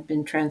had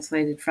been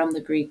translated from the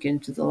Greek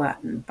into the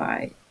Latin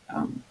by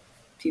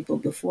people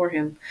before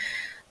him.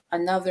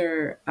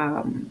 Another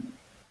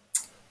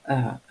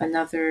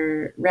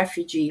another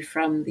refugee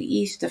from the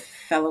East, a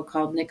fellow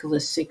called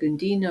Nicholas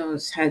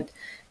Segundinos, had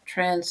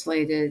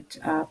translated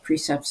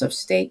Precepts of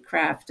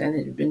Statecraft, and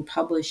it had been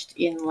published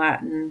in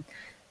Latin.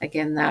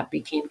 Again, that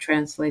became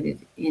translated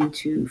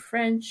into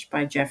French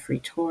by Geoffrey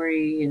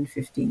Torrey in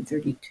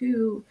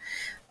 1532.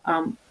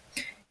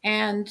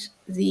 And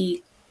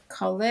the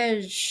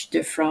Collège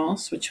de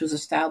France, which was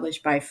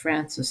established by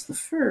Francis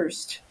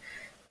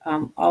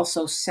I,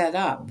 also set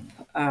up,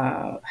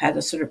 had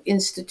a sort of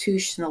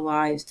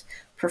institutionalized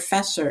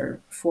professor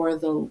for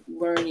the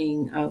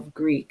learning of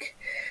Greek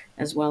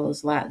as well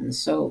as Latin.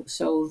 So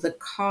the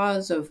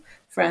cause of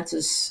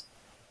Francis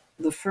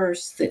I,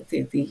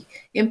 the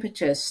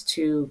impetus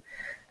to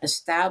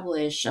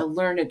establish a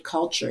learned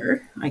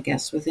culture, I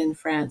guess, within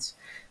France,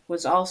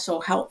 was also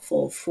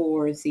helpful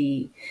for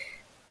the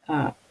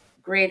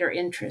greater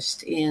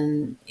interest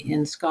in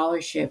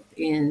scholarship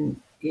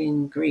in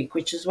Greek,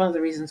 which is one of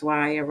the reasons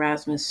why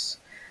Erasmus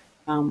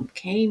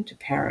came to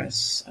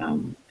Paris,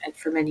 and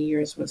for many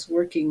years was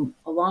working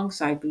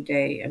alongside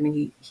Boudet. I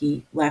mean,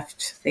 he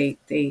left. They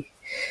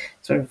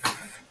sort of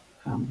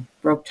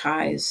broke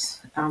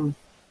ties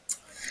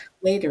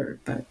later,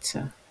 but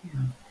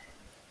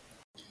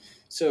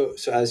So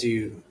as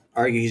you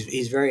argue,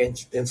 he's very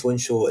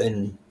influential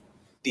in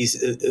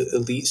these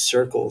elite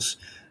circles.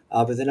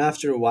 But then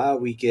after a while,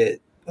 we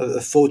get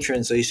a full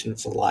translation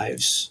of the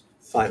lives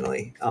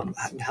finally.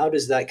 How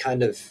does that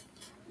kind of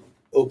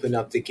open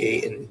up the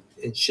gate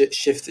and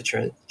shift the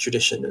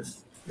tradition of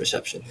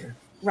reception here?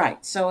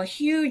 right. So a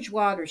huge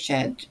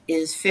watershed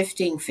is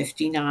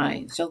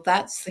 1559. So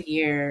that's the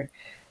year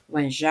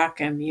when Jacques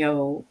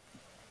Amiot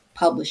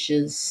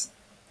publishes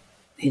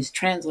his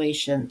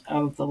translation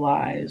of the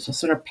lives, a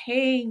sort of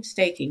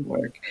painstaking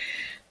work.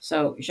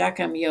 So Jacques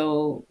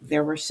Amiot,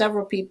 there were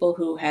several people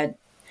who had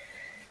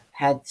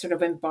sort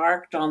of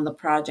embarked on the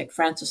project.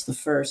 Francis I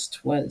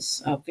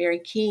was very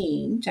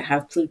keen to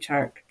have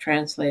Plutarch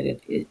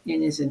translated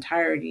in his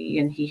entirety,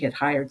 and he had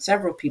hired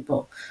several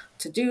people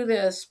to do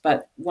this,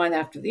 but one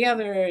after the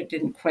other, it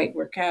didn't quite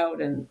work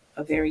out, and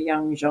a very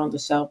young Jean de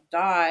Selve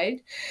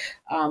died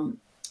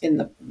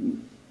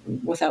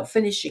without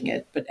finishing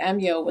it. But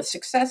Amiot was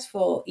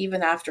successful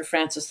even after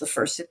Francis I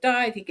had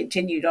died. He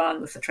continued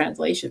on with the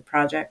translation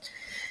project,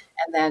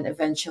 and then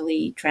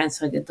eventually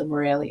translated the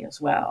Morelli as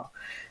well.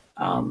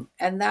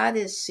 And that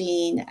is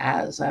seen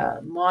as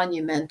a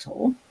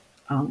monumental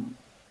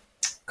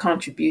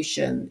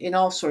contribution in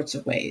all sorts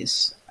of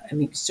ways. I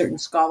mean, certain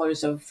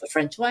scholars of the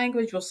French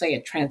language will say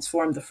it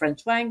transformed the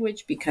French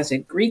language because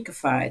it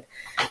Greekified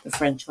the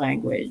French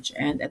language.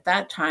 And at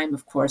that time,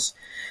 of course,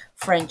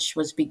 French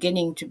was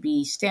beginning to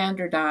be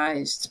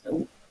standardized.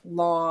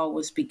 Law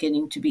was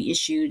beginning to be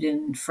issued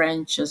in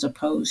French as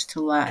opposed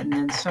to Latin,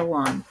 and so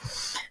on.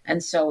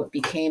 And so it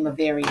became a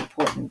very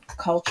important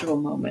cultural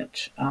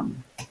moment.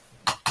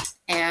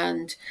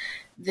 And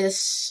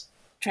this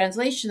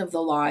translation of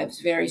the lives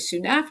very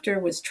soon after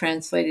was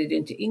translated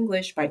into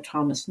English by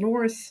Thomas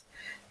North,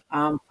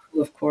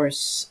 who, of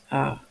course,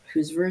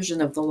 whose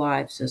version of the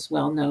lives is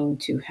well known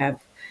to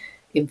have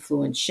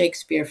influenced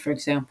Shakespeare, for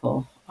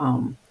example,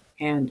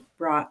 and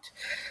brought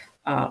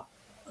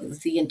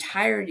the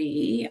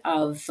entirety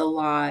of the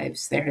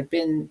lives. There had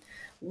been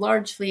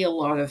largely a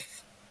lot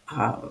of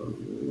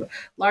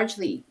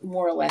largely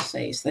moral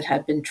essays that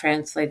had been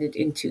translated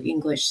into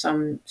English,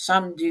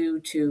 some due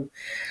to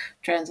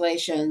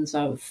translations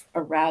of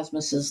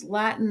Erasmus's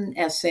Latin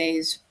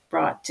essays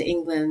brought to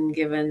England,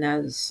 given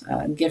as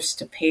gifts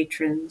to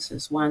patrons,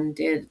 as one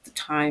did at the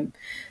time.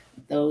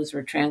 Those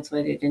were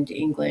translated into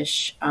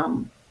English,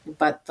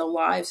 but the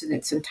lives in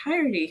its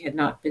entirety had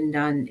not been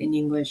done in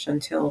English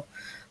until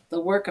the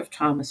work of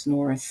Thomas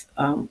North.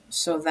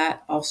 So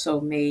that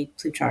also made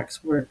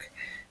Plutarch's work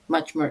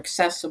much more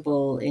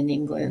accessible in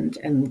England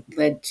and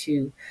led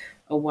to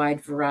a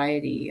wide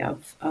variety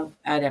of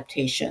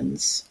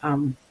adaptations.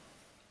 And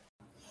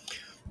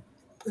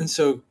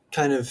so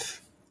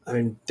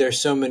there's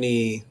so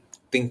many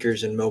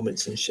thinkers and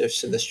moments and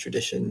shifts in this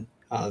tradition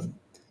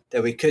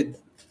that we could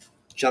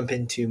jump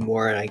into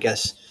more. And I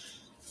guess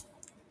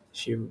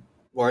if you're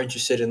more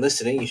interested in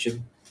listening, you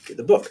should get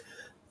the book.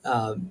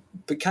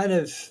 But kind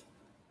of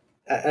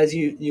as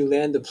you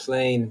land the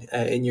plane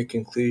in your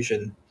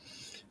conclusion,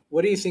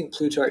 what do you think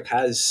Plutarch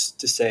has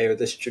to say, or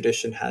this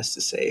tradition has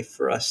to say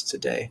for us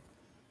today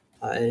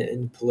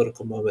in the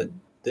political moment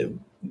that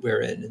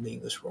we're in the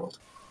English world?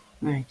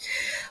 Right.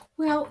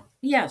 Well,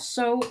 yeah,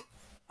 so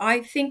I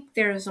think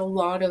there's a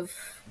lot of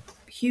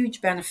huge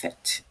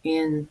benefit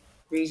in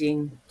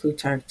reading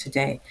Plutarch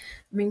today.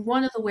 I mean,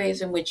 one of the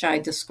ways in which I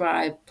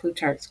describe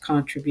Plutarch's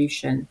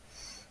contribution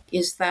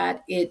is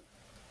that it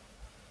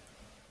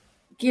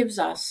gives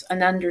us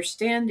an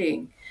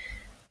understanding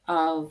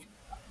of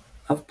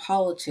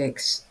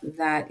politics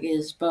that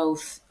is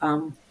both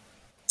a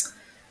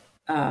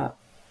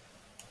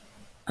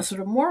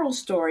sort of moral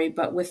story,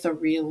 but with a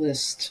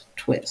realist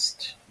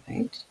twist,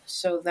 right?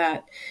 So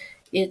that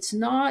it's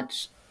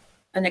not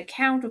an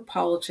account of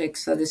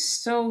politics that is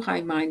so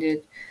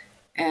high-minded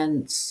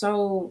and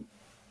so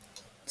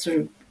sort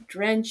of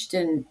drenched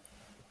in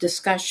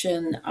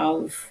discussion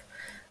of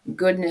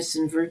goodness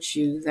and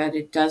virtue that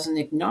it doesn't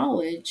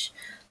acknowledge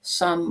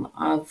some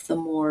of the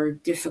more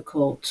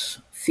difficult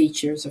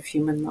features of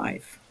human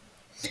life.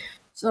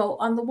 So,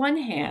 on the one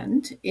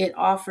hand, it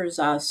offers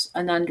us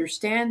an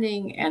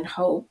understanding and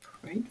hope,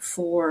 right,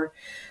 for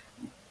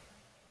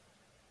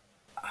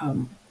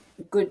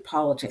good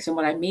politics. And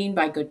what I mean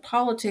by good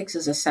politics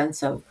is a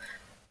sense of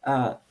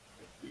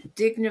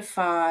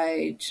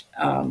dignified,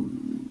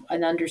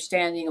 an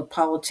understanding of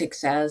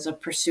politics as a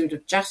pursuit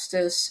of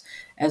justice,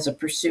 as a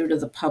pursuit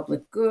of the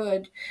public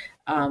good,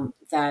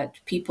 that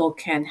people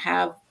can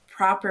have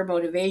proper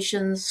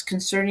motivations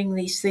concerning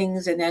these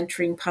things and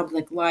entering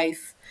public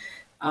life,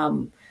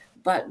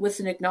 but with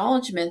an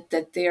acknowledgement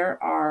that there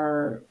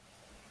are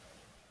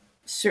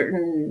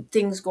certain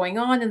things going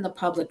on in the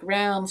public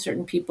realm.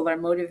 Certain people are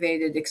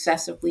motivated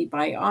excessively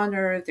by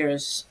honor.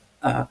 There's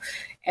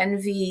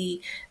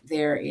envy.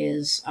 There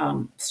is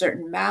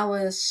certain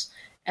malice,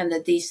 and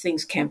that these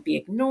things can't be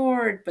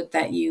ignored, but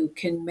that you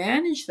can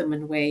manage them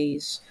in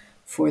ways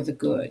for the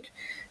good.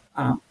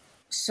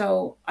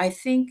 So I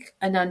think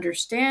an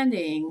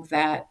understanding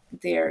that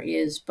there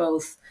is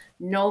both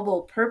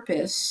noble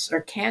purpose,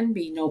 or can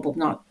be noble,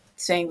 not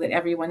saying that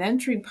everyone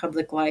entering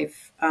public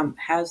life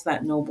has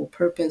that noble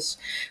purpose,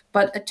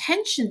 but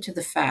attention to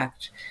the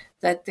fact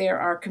that there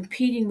are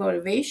competing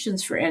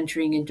motivations for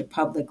entering into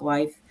public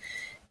life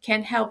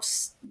can help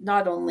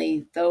not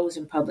only those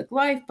in public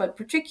life, but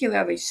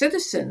particularly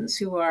citizens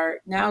who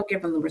are now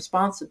given the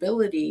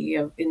responsibility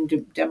of in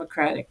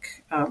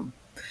democratic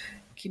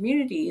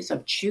communities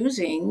of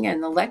choosing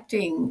and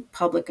electing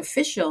public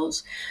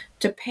officials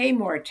to pay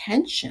more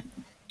attention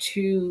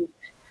to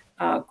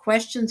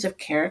questions of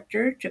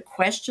character, to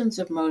questions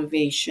of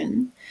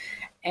motivation,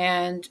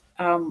 and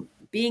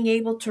being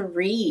able to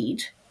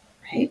read,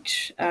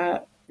 right?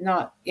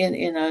 Not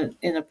in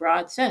a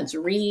broad sense,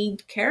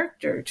 read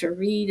character, to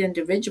read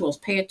individuals,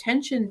 pay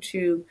attention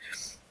to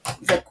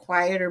the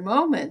quieter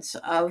moments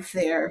of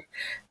their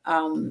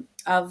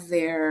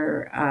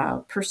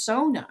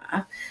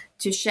persona,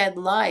 to shed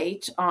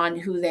light on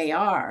who they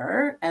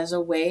are as a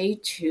way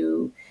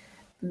to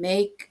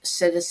make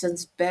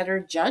citizens better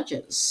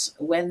judges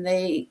when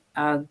they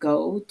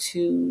go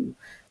to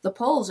the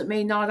polls. It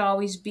may not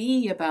always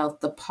be about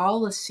the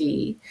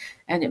policy,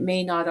 and it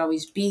may not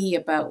always be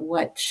about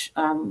what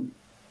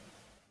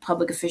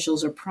public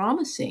officials are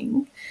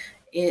promising.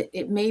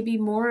 It may be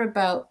more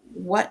about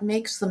what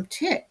makes them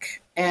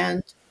tick,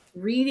 and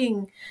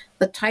reading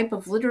the type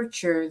of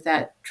literature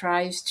that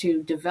tries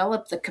to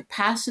develop the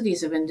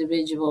capacities of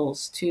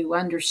individuals to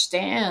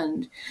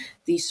understand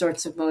these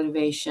sorts of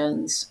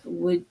motivations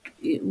would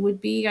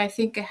be, I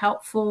think, a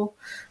helpful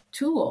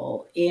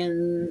tool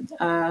in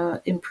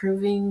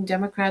improving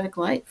democratic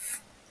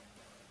life.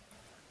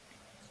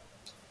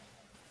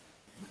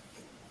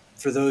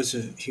 For those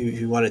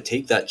who want to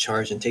take that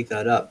charge and take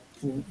that up,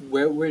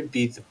 where would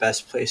be the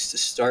best place to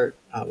start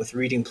with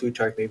reading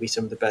Plutarch? Maybe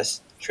some of the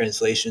best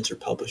translations or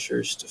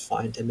publishers to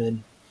find him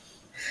in?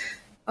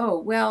 Oh,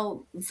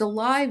 well, the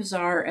lives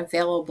are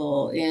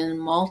available in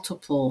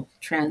multiple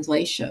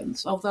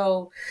translations,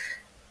 although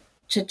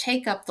to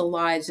take up the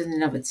lives in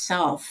and of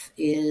itself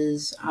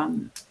is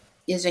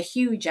a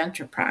huge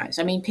enterprise.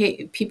 I mean,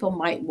 people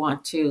might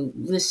want to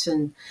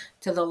listen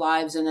to the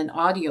lives in an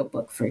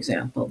audiobook, for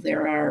example.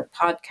 There are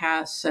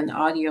podcasts and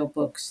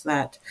audiobooks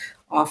that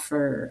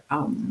offer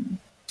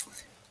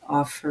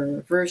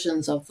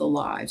versions of the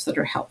lives that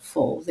are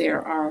helpful. There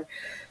are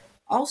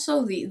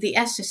also the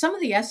essays. Some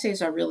of the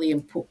essays are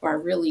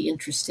really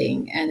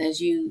interesting, and as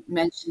you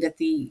mentioned at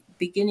the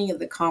beginning of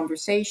the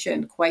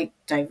conversation, quite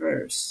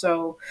diverse.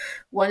 So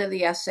one of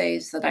the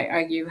essays that I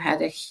argue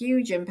had a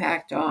huge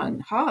impact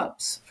on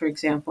Hobbes, for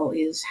example,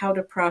 is How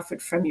to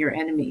Profit from Your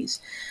Enemies.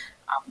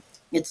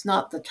 It's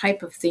not the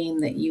type of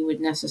theme that you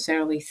would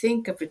necessarily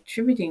think of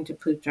attributing to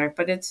Plutarch,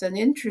 but it's an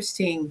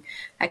interesting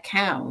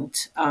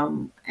account,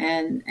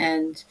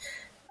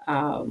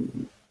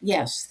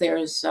 yes,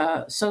 there's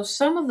so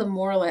some of the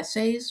moral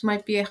essays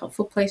might be a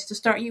helpful place to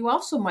start. You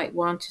also might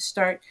want to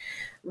start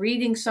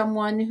reading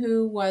someone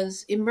who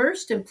was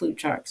immersed in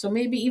Plutarch. So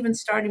maybe even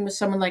starting with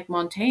someone like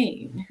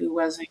Montaigne, who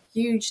was a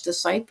huge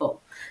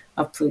disciple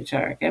of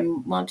Plutarch.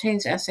 And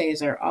Montaigne's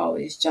essays are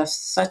always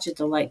just such a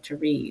delight to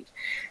read.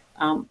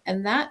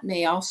 And that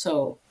may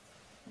also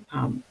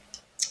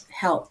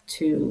help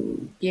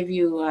to give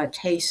you a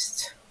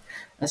taste,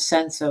 a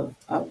sense of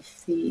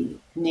the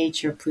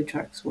nature of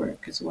Plutarch's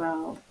work as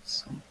well.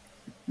 So.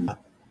 Well,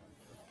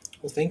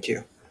 thank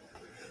you.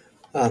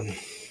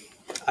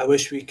 I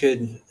wish we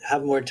could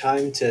have more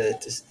time to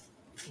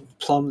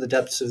plumb the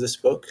depths of this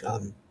book.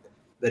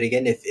 But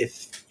again,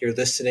 if you're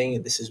listening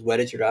and this has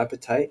whetted your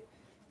appetite,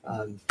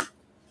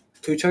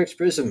 Plutarch's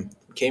Prism,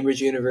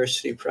 Cambridge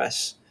University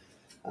Press.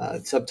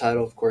 The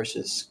subtitle, of course,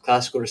 is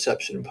Classical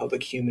Reception and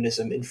Public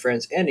Humanism in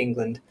France and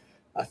England,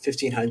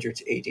 1500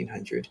 to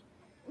 1800.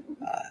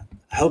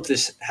 I hope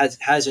this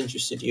has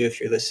interested you if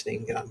you're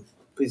listening.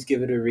 Please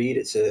give it a read.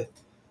 It's a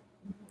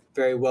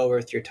very well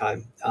worth your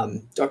time.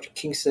 Dr.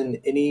 Kingston,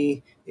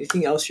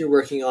 anything else you're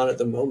working on at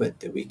the moment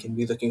that we can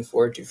be looking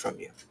forward to from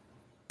you?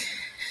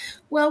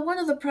 Well, one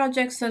of the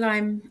projects that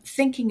I'm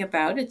thinking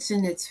about, it's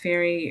in its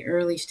very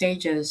early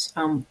stages,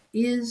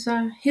 is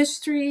a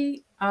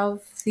history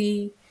of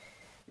the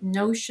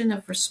notion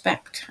of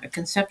respect, a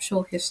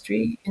conceptual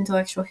history,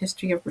 intellectual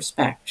history of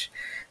respect.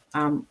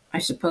 I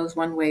suppose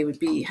one way would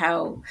be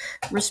how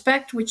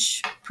respect,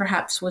 which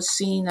perhaps was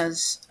seen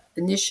as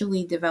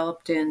initially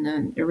developed in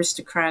an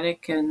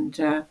aristocratic and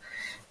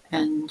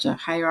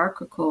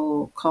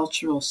hierarchical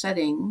cultural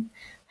setting,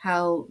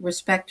 how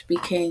respect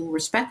became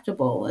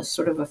respectable as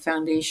sort of a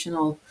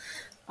foundational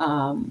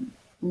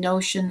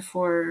notion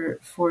for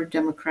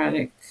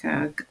democratic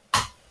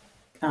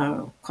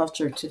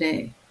culture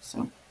today.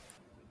 So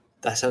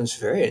That sounds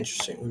very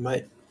interesting. We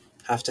might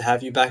have to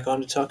have you back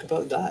on to talk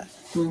about that.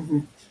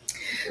 mhm.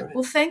 Right.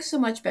 Well, thanks so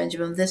much,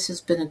 Benjamin. This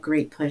has been a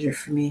great pleasure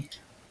for me.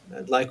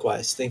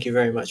 Likewise, thank you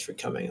very much for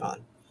coming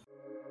on.